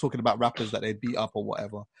 and they were just talking about rappers that they beat up or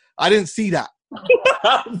whatever. I didn't see that.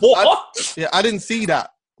 What? I didn't see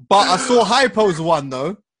that. But I saw Hypo's one,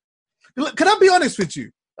 though. Look, can I be honest with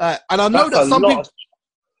you? And I know that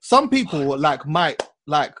some people might...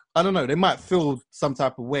 Like, I don't know, they might feel some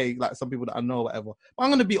type of way, like some people that I know or whatever. But I'm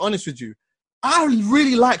going to be honest with you. I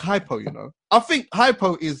really like Hypo, you know. I think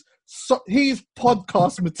Hypo he's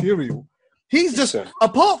podcast material. He's just,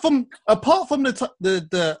 apart from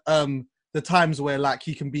the times where, like,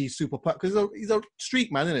 he can be super, because he's a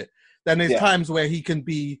street man, isn't it? Then there's times where he can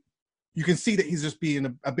be, you can see that he's just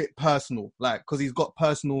being a bit personal, like, because he's got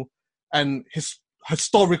personal and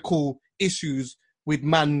historical issues with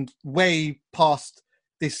man way past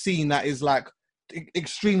this scene that is like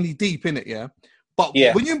extremely deep in it, yeah? But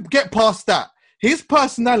when you get past that, his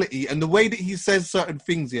personality and the way that he says certain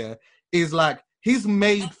things, is like, he's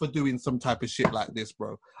made for doing some type of shit like this,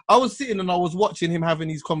 bro. I was sitting and I was watching him having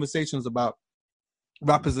these conversations about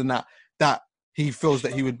rappers and that he feels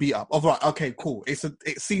that he would beat up. All right, okay, cool. It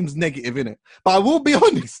seems negative, innit? But I will be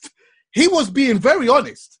honest, he was being very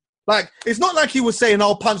honest. Like, it's not like he was saying,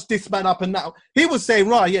 I'll punch this man up and that. He was saying,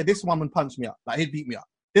 right, yeah, this one would punch me up. Like, he'd beat me up.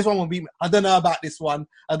 This one would beat me. I don't know about this one.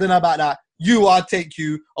 I don't know about that. I'll take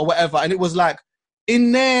you or whatever. And it was like,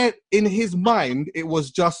 in his mind, it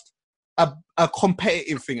was just a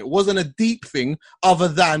competitive thing. It wasn't a deep thing other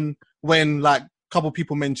than when, like, a couple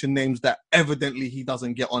people mentioned names that evidently he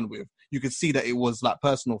doesn't get on with. You could see that it was, like,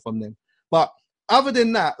 personal from them. But other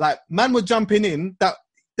than that, like, man were jumping in that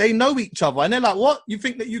they know each other. And they're like, what? You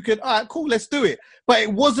think that you could, all right, cool, let's do it. But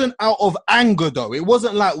it wasn't out of anger, though. It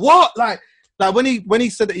wasn't like, what? Like when he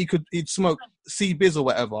said that he'd smoke C-Biz or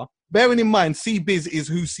whatever, bearing in mind C-Biz is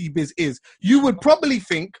who C-Biz is, you would probably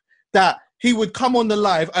think that he would come on the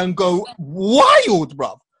live and go wild,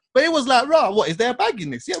 bruv. But it was like, rah, what, is there a bag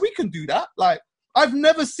in this? Yeah, we can do that. Like, I've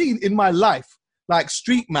never seen in my life, like,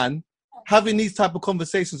 street man having these type of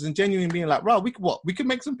conversations and genuinely being like, rah, we can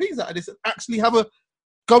make some peace out of this and actually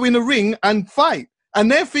go in the ring and fight.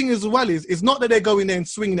 And their thing as well is not that they're going there and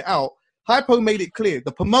swinging it out. Hypo made it clear.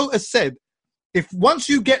 The promoter said, if once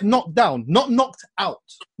you get knocked down, not knocked out,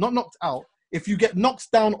 if you get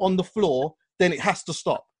knocked down on the floor, then it has to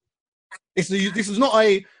stop. This is not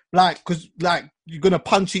because you're going to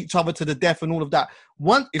punch each other to the death and all of that.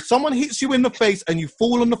 If someone hits you in the face and you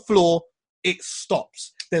fall on the floor, it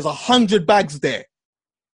stops. There's 100 bags there.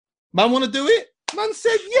 Man want to do it? Man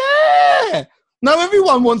said, yeah. Now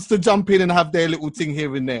everyone wants to jump in and have their little thing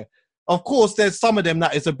here and there. Of course, there's some of them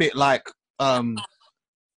that is a bit like,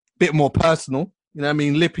 bit more personal. You know what I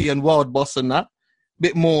mean? Lippy and Wild Boss and that. A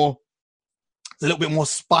little bit more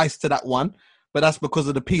spice to that one. But that's because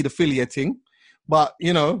of the paedophilia thing. But,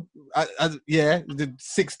 the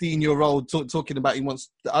 16-year-old talking about he wants,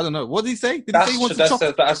 I don't know. What did he say? Did he say he wants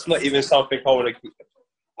to That's not even something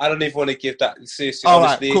I don't even want to give that seriously. All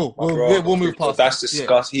honestly, right, cool. We'll move past that. That's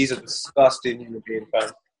disgusting. Yeah. He's a disgusting human being, fam.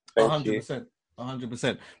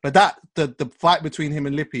 100%. But the fight between him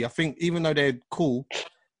and Lippy, I think even though they're cool,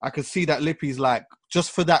 I could see that Lippy's like,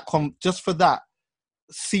 just for that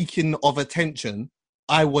seeking of attention,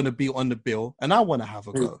 I want to be on the bill and I want to have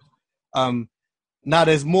a go. Now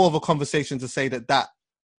there's more of a conversation to say that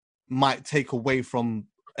might take away from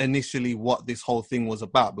initially what this whole thing was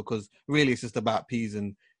about, because really it's just about P's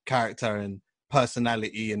and character and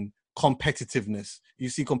personality and competitiveness. You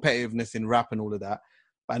see competitiveness in rap and all of that,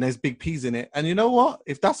 and there's big P's in it. And you know what?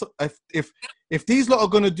 If these lot are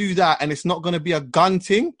going to do that and it's not going to be a gun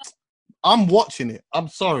thing, I'm watching it. I'm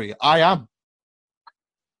sorry. I am.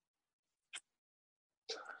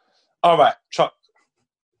 All right, Chuck.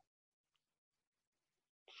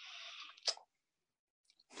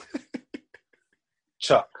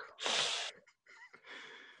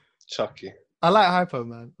 Chucky. I like Hypo,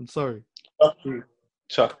 man. I'm sorry.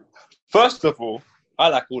 Chuck. First of all, I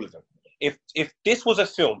like all of them. If this was a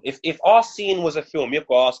film, if our scene was a film, you've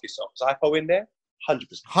got to ask yourself, is Hypo in there? 100%.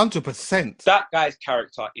 100%. That guy's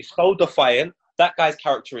character is so defiant. That guy's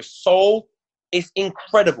character is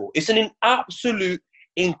incredible. It's an absolute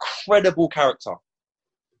incredible character.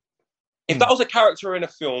 If that was a character in a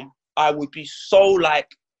film, I would be so like,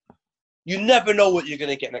 you never know what you're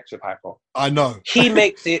going to get next with Hypo. I know. He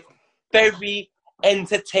makes it very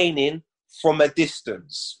entertaining from a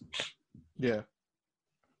distance. Yeah.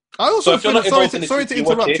 I also feel, sorry to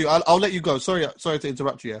interrupt you. I'll let you go. Sorry to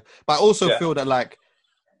interrupt you. But I also feel that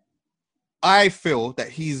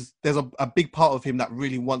there's a big part of him that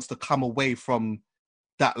really wants to come away from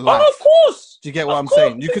that life. Oh, of course. Do you get what I'm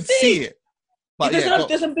saying? You could see it. But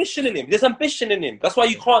there's ambition in him. There's ambition in him. That's why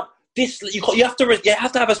you can't. You have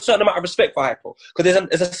to have a certain amount of respect for Hypo, because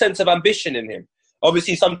there's a sense of ambition in him.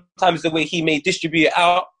 Obviously, sometimes the way he may distribute it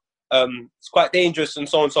out, it's quite dangerous and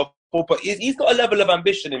so on and so forth. But he's got a level of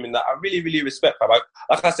ambition in him that I really, really respect.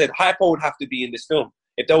 Like I said, Hypo would have to be in this film.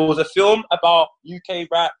 If there was a film about UK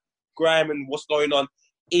rap, grime, and what's going on,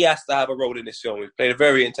 he has to have a role in this film. He played a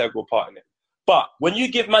very integral part in it. But when you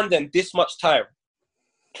give Mandem this much time,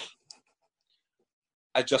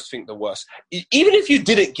 I just think the worst. Even if you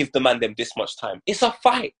didn't give the Mandem this much time, it's a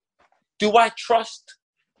fight. Do I trust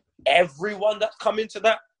everyone that's come into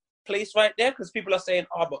that place right there? Because people are saying,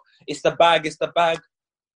 but it's the bag.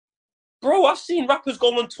 Bro, I've seen rappers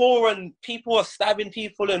go on tour and people are stabbing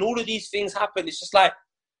people and all of these things happen. It's just like,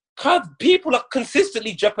 people are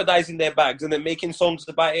consistently jeopardizing their bags and then making songs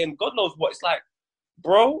about it and God knows what. It's like,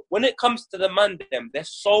 bro, when it comes to the Mandem, they're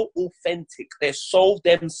so authentic. They're so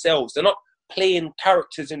themselves. They're not playing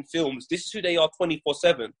characters in films. This is who they are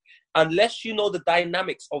 24/7. Unless you know the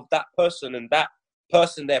dynamics of that person and that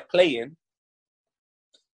person they're playing,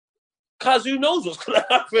 cause who knows what's gonna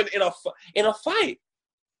happen in a fight?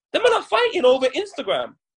 Them are not fighting over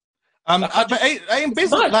Instagram. But ain't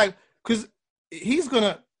business like, cause he's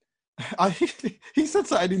gonna. He said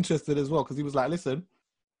something interesting as well, because he was like, listen.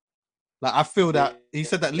 Like, I feel that he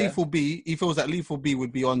said that he feels that Lethal B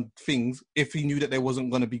would be on things if he knew that there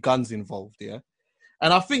wasn't going to be guns involved, yeah?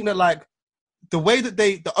 And I think that, like,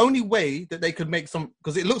 the only way that they could make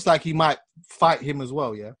because it looks like he might fight him as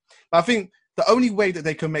well, yeah? But I think the only way that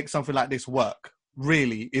they can make something like this work,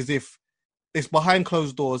 really, is if it's behind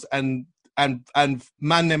closed doors and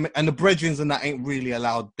Mandem and the brethrens and that ain't really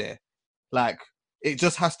allowed there. Like, it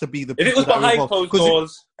just has to be the people. If it was behind closed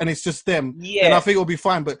doors and it's just them, then I think it'll be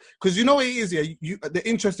fine. But because you know what it is, yeah. The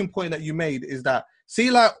interesting point that you made is that,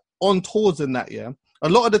 see, like on tours and that, yeah. A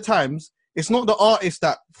lot of the times, it's not the artists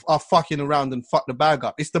that are fucking around and fuck the bag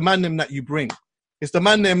up. It's the Mandem that you bring. It's the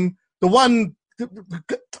man them,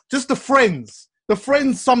 just the friends. The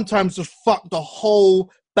friends sometimes just fuck the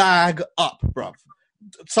whole bag up, bruv.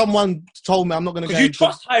 Someone told me I'm not going to go. Because you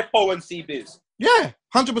trust Hypo and C-Biz. Yeah,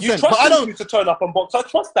 100%. You trust but I don't to turn up and box. I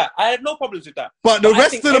trust that. I have no problems with that. But the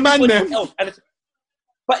rest of the man them.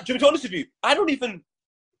 But to be honest with you, I don't even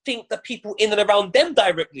think that people in and around them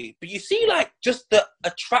directly. But you see, like, just the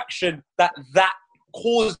attraction that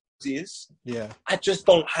causes. Yeah. I just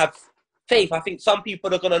don't have faith. I think some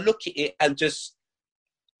people are going to look at it and just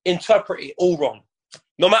interpret it all wrong.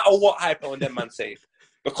 No matter what Hypo and them man say.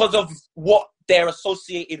 Because of what they're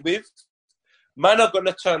associated with, man are going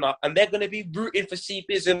to turn up and they're going to be rooting for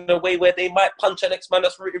C-Biz in a way where they might punch an ex-man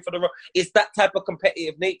that's rooting for the... It's that type of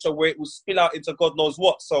competitive nature where it will spill out into God knows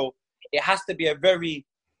what. So it has to be a very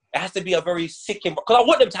sick... Because I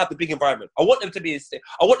want them to have the big environment. I want them to be...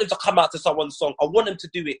 I want them to come out to someone's song. I want them to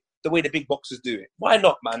do it the way the big boxers do it. Why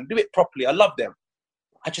not, man? Do it properly. I love them.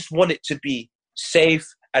 I just want it to be safe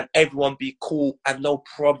and everyone be cool and no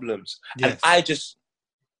problems. Yes. And I just...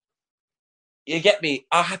 You get me?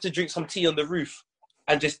 I had to drink some tea on the roof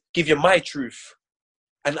and just give you my truth.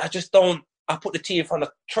 And I just don't... I put the tea in front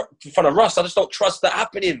of Russ. I just don't trust that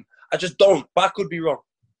happening. I just don't. But I could be wrong.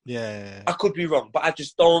 Yeah. I could be wrong. But I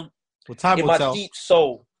just don't... Well, time will tell. In my deep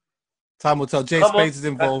soul. Time will tell. Jay Spades is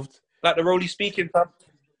involved. Like the Rolly speaking, fam.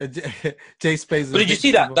 Jay Spades is... But did you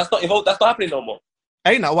see that? Involved. That's not involved. That's not happening no more.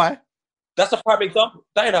 Ain't that why? That's a prime example.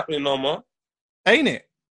 That ain't happening no more. Ain't it?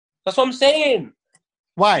 That's what I'm saying.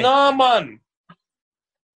 Why? Nah, man.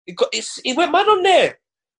 It went mad on there.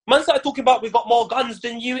 Man started talking about we got more guns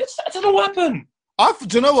than you. I don't know what happened.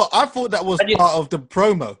 Do you know what? I thought that was part of the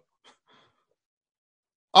promo.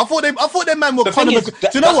 I thought them man were Conor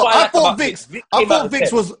McGregor. Do you know what? I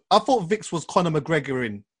thought Vix was Conor McGregor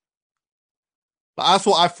in. But that's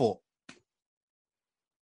what I thought.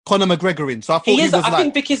 Conor McGregor in. So I thought I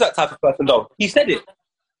think Vic is that type of person, though. He said it.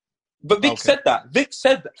 But Vic said that. Vic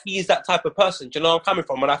said that he is that type of person. Do you know where I'm coming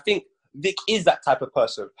from? And I think Vic is that type of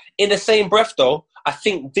person. In the same breath, though, I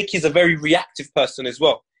think Vic is a very reactive person as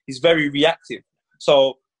well. He's very reactive.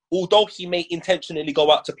 So, although he may intentionally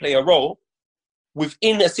go out to play a role,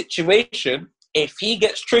 within a situation, if he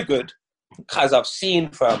gets triggered, because I've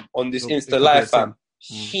seen, fam, on this Insta Live, fam,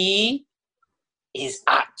 he is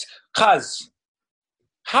because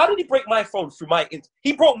how did he break my phone through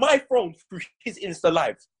he broke my phone through his Insta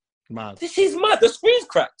Live. Mad. This is mad. The screen's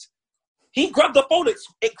cracked. He grabbed the phone,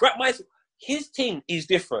 it grabbed his thing is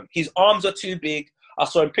different. His arms are too big. I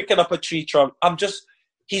saw him picking up a tree trunk.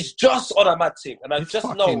 He's just on a mad thing. And I just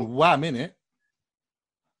know. He's wham, innit?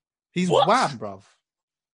 He's wham, bruv.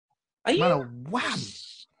 Are you? Wham.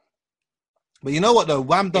 But you know what though?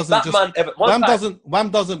 Wham doesn't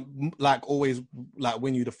like always like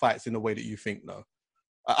win you the fights in the way that you think though.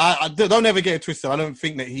 I don't ever get it twisted. I don't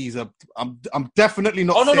think that he's I'm definitely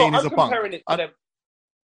not saying he's a punk. It to them.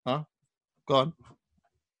 Huh? Go on.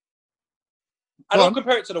 I don't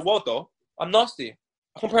compare it to the world though. I'm nasty.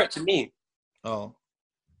 I compare it to me. Oh.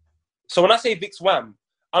 So when I say Vic's wham,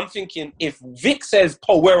 I'm thinking if Vic says,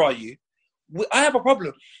 Paul, where are you? I have a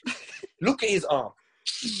problem. Look at his arm.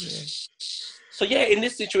 Yeah. So yeah, in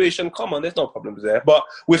this situation, come on, there's no problems there. But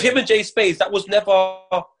with him and Jay Spades, that was never...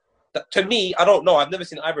 to me, I don't know. I've never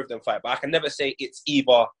seen either of them fight, but I can never say it's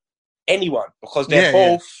either anyone because they're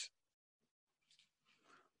both...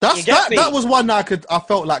 Yeah. That was one that I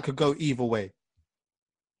felt like could go either way.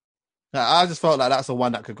 I just felt like that's the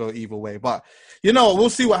one that could go either way. But, you know, we'll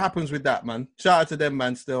see what happens with that, man. Shout out to them,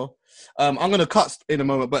 man, still. I'm going to cut in a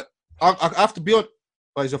moment, but I have to be on...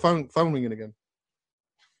 Oh, is your phone ringing again?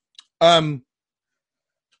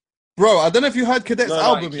 Bro, I don't know if you heard Cadet's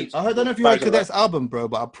album. I don't know if you heard Cadet's album, bro,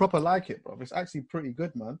 but I proper like it, bro. It's actually pretty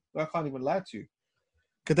good, man. I can't even lie to you.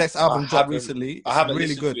 Cadet's album dropped recently. I haven't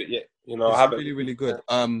really good. To it yet. You know, I haven't. Really, really good.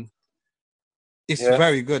 It's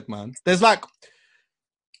very good, man. There's like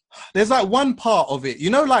one part of it, you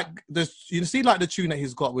know, like you see like the tune that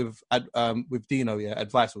he's got with Dino,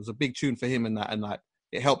 Advice. It was a big tune for him and that, and like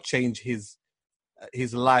it helped change his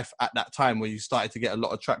life at that time where you started to get a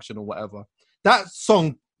lot of traction or whatever. That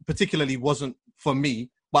song particularly wasn't for me,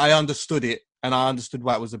 but I understood it and I understood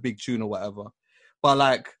why it was a big tune or whatever. But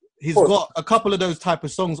like he's got a couple of those type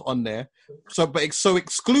of songs on there. So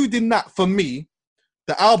excluding that for me,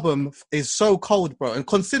 the album is so cold, bro. And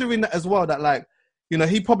considering that as well, that like, you know,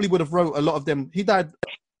 he probably would have wrote a lot of them. He died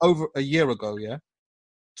over a year ago, yeah.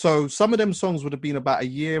 So some of them songs would have been about a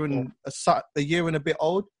year and a bit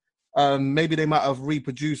old. Maybe they might have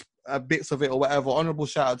reproduced bits of it or whatever. Honorable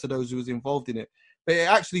shout out to those who was involved in it. But it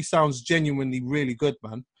actually sounds genuinely really good,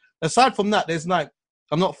 man. Aside from that, there's like,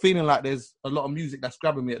 I'm not feeling like there's a lot of music that's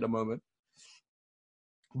grabbing me at the moment.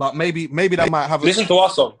 But maybe that might have. Listen to our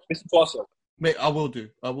song. Mate, I will do.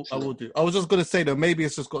 I will do. I was just gonna say though, maybe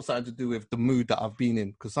it's just got something to do with the mood that I've been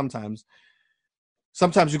in. Because sometimes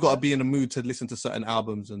you've got to be in the mood to listen to certain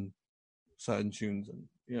albums and certain tunes, and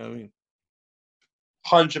you know what I mean.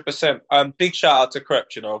 100%. Big shout out to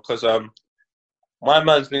Crept, because my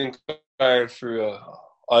man's been going through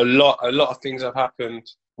a lot of things have happened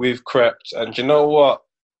with Crept, and you know what?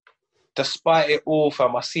 Despite it all,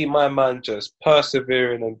 fam, I see my man just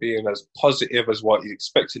persevering and being as positive as what he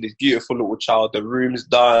expected. His beautiful little child, the room's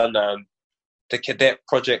done, and the cadet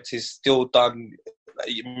project is still done.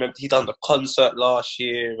 He done the concert last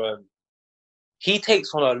year, and he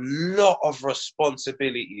takes on a lot of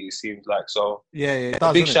responsibility, it seems like. So,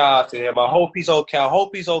 yeah, big shout out to him. I hope he's okay. I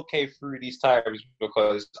hope he's okay through these times,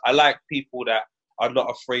 because I like people that are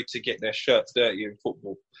not afraid to get their shirts dirty in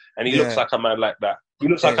football. And he looks like a man like that. He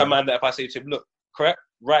looks like a man that if I say to him, look, correct,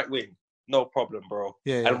 right wing, no problem, bro.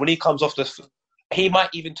 Yeah. And when he comes off he might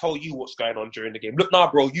even tell you what's going on during the game. Look,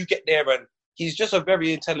 nah, bro, you get there, and he's just a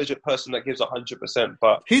very intelligent person that gives 100%.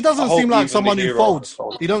 But he doesn't seem like someone who folds.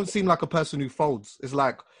 He don't seem like a person who folds. It's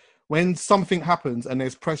like when something happens and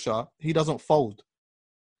there's pressure, he doesn't fold.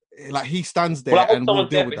 Like he stands there and will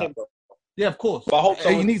deal with that. Yeah, of course. But I hope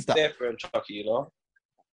he needs that. There for him, Chucky,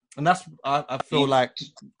 And that's I feel like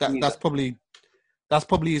that's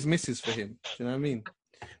probably his missus for him. Do you know what I mean?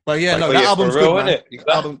 But yeah, no, that album's good, man.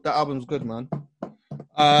 Exactly. That album's good, man.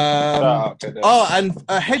 And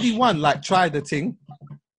Headie One, like, tried the thing.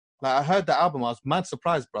 Like, I heard the album, I was mad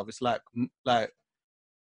surprised, bro. It's like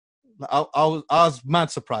I was mad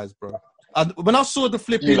surprised, bro. When I saw the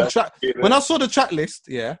flipping track, when I saw the track list,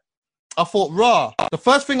 yeah, I thought, rah. The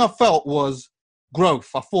first thing I felt was growth.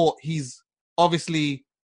 I thought he's obviously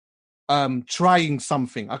trying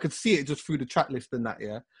something. I could see it just through the track list and that,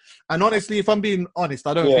 yeah. And honestly, if I'm being honest,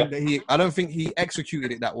 I don't think he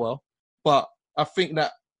executed it that well. But I think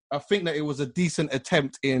that it was a decent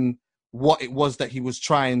attempt in what it was that he was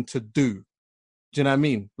trying to do. Do you know what I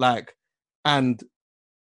mean? Like, and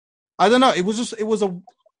I don't know. It was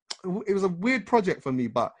a weird project for me,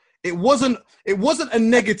 but it wasn't a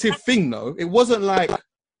negative thing though. It wasn't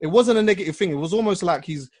a negative thing. It was almost like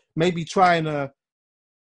he's maybe trying to.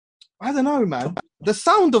 I don't know, man. The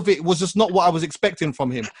sound of it was just not what I was expecting from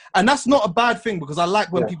him. And that's not a bad thing, because I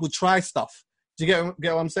like when people try stuff. Do you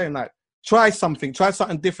get what I'm saying? Like, try something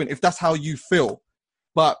different if that's how you feel.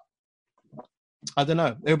 But I don't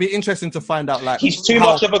know. It'll be interesting to find out. Like, he's too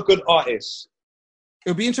much of a good artist.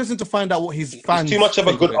 It'll be interesting to find out what his fans too much of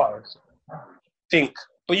a good artist. Think.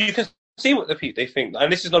 But you can see what they think.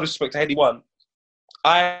 And this is no disrespect to Headie One.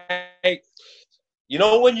 You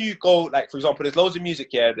know, when you go, like, for example, there's loads of music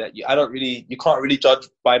here that you can't really judge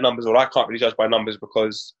by numbers, or I can't really judge by numbers,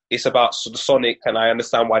 because it's about the sonic, and I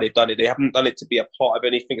understand why they've done it. They haven't done it to be a part of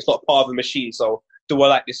anything. It's not part of a machine. So do I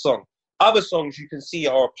like this song? Other songs you can see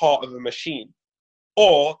are a part of a machine,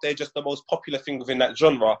 or they're just the most popular thing within that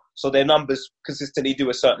genre. So their numbers consistently do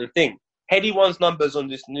a certain thing. Headie One's numbers on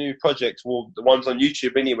this new project, well, the ones on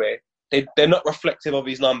YouTube anyway, they're not reflective of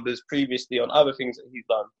his numbers previously on other things that he's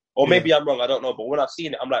done. Or maybe I'm wrong, I don't know. But when I've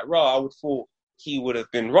seen it, I'm like, I would thought he would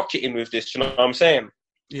have been rocketing with this. You know what I'm saying?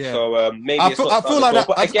 Yeah. So maybe I feel like that.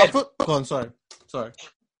 But again, go on, sorry.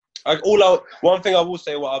 One thing I will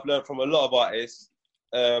say, what I've learned from a lot of artists,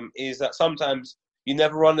 is that sometimes you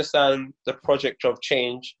never understand the project of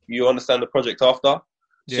change. You understand the project after.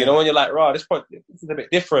 So, you know, when you're like, this project is a bit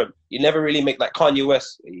different. You never really make, like Kanye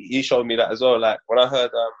West. He showed me that as well. Like, when I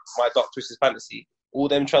heard My Dark Twisted Fantasy, all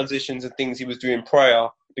them transitions and things he was doing prior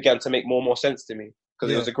began to make more and more sense to me,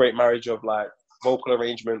 because it was a great marriage of, like, vocal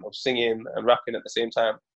arrangement, of singing and rapping at the same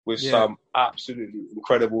time, with some absolutely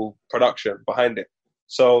incredible production behind it.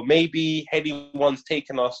 So maybe Headie One's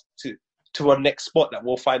taken us to a next spot that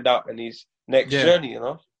we'll find out in his next journey, you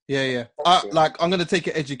know? Yeah. I'm going to take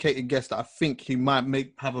an educated guess that I think he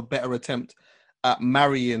might have a better attempt at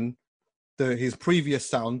marrying his previous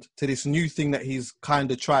sound to this new thing that he's kind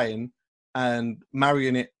of trying, and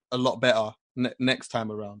marrying it a lot better next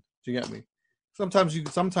time around. Do you get me? Sometimes you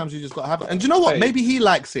just got to have it. And do you know what? Maybe he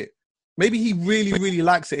likes it. Maybe he really, really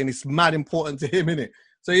likes it, and it's mad important to him, innit?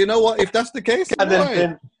 So you know what? If that's the case, you know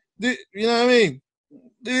what I mean?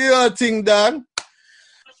 Do your thing, Dan.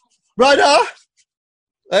 Brother!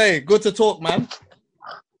 Hey, good to talk, man.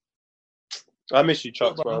 I miss you,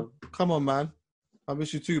 Chucks, man. Come on, man. I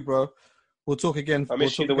miss you too, bro. We'll talk again. I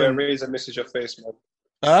miss you the way Razor misses your face, man.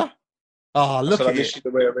 Huh? Oh, look at it. I miss you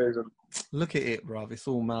the way Razor. Look at it, bro. It's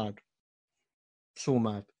all mad. It's all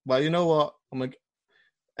mad. But you know what?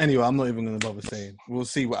 Anyway, I'm not even going to bother saying. We'll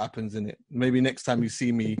see what happens in it. Maybe next time you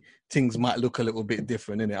see me, things might look a little bit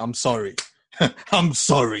different, innit? I'm sorry. I'm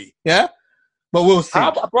sorry. Yeah, but we'll see.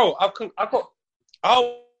 Bro,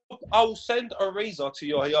 I'll send a razor to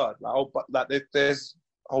your yard. I'll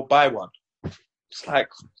buy one. It's like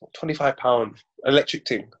 £25 electric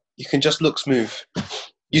thing. You can just look smooth.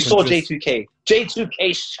 You saw J2K.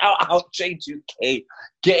 J2K, shout out J2K.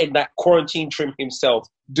 Getting that quarantine trim himself,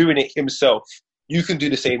 doing it himself. You can do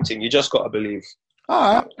the same thing. You just got to believe.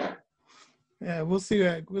 All right. Yeah, we'll see.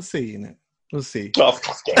 We'll see, innit? We'll see. Oh,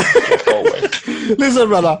 go away. Listen,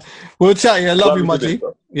 brother. We'll chat. Yeah, love you, Mudgy.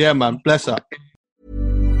 Yeah, man. Bless up.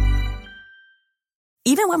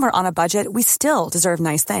 Even when we're on a budget, we still deserve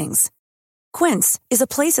nice things. Quince is a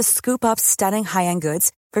place to scoop up stunning high-end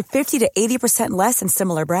goods for 50 to 80% less than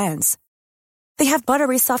similar brands. They have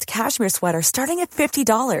buttery soft cashmere sweaters starting at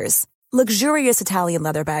 $50, luxurious Italian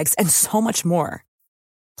leather bags, and so much more.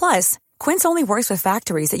 Plus, Quince only works with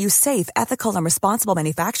factories that use safe, ethical, and responsible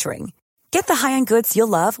manufacturing. Get the high-end goods you'll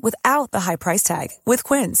love without the high price tag with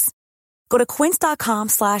Quince. Go to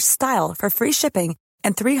quince.com/style for free shipping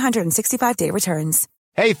and 365-day returns.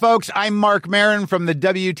 Hey, folks, I'm Mark Maron from the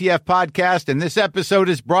WTF Podcast, and this episode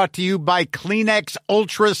is brought to you by Kleenex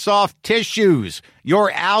Ultra Soft Tissues,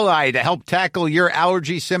 your ally to help tackle your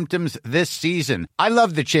allergy symptoms this season. I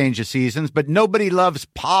love the change of seasons, but nobody loves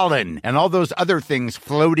pollen and all those other things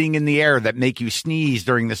floating in the air that make you sneeze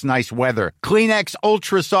during this nice weather. Kleenex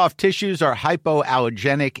Ultra Soft Tissues are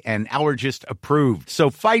hypoallergenic and allergist approved, so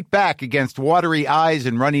fight back against watery eyes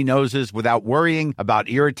and runny noses without worrying about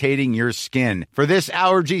irritating your skin. For this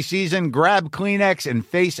allergy season, grab Kleenex and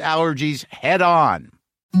face allergies head on.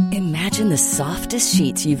 Imagine the softest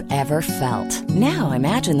sheets you've ever felt. Now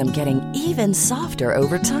imagine them getting even softer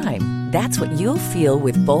over time. That's what you'll feel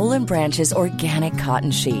with Boll & Branch's organic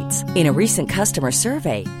cotton sheets. In a recent customer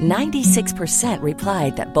survey, 96%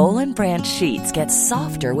 replied that Boll & Branch sheets get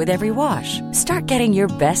softer with every wash. Start getting your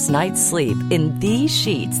best night's sleep in these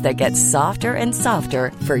sheets that get softer and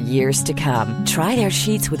softer for years to come. Try their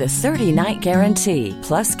sheets with a 30-night guarantee.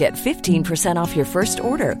 Plus, get 15% off your first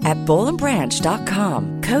order at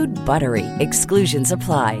bollandbranch.com. Code BUTTERY. Exclusions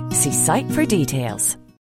apply. See site for details.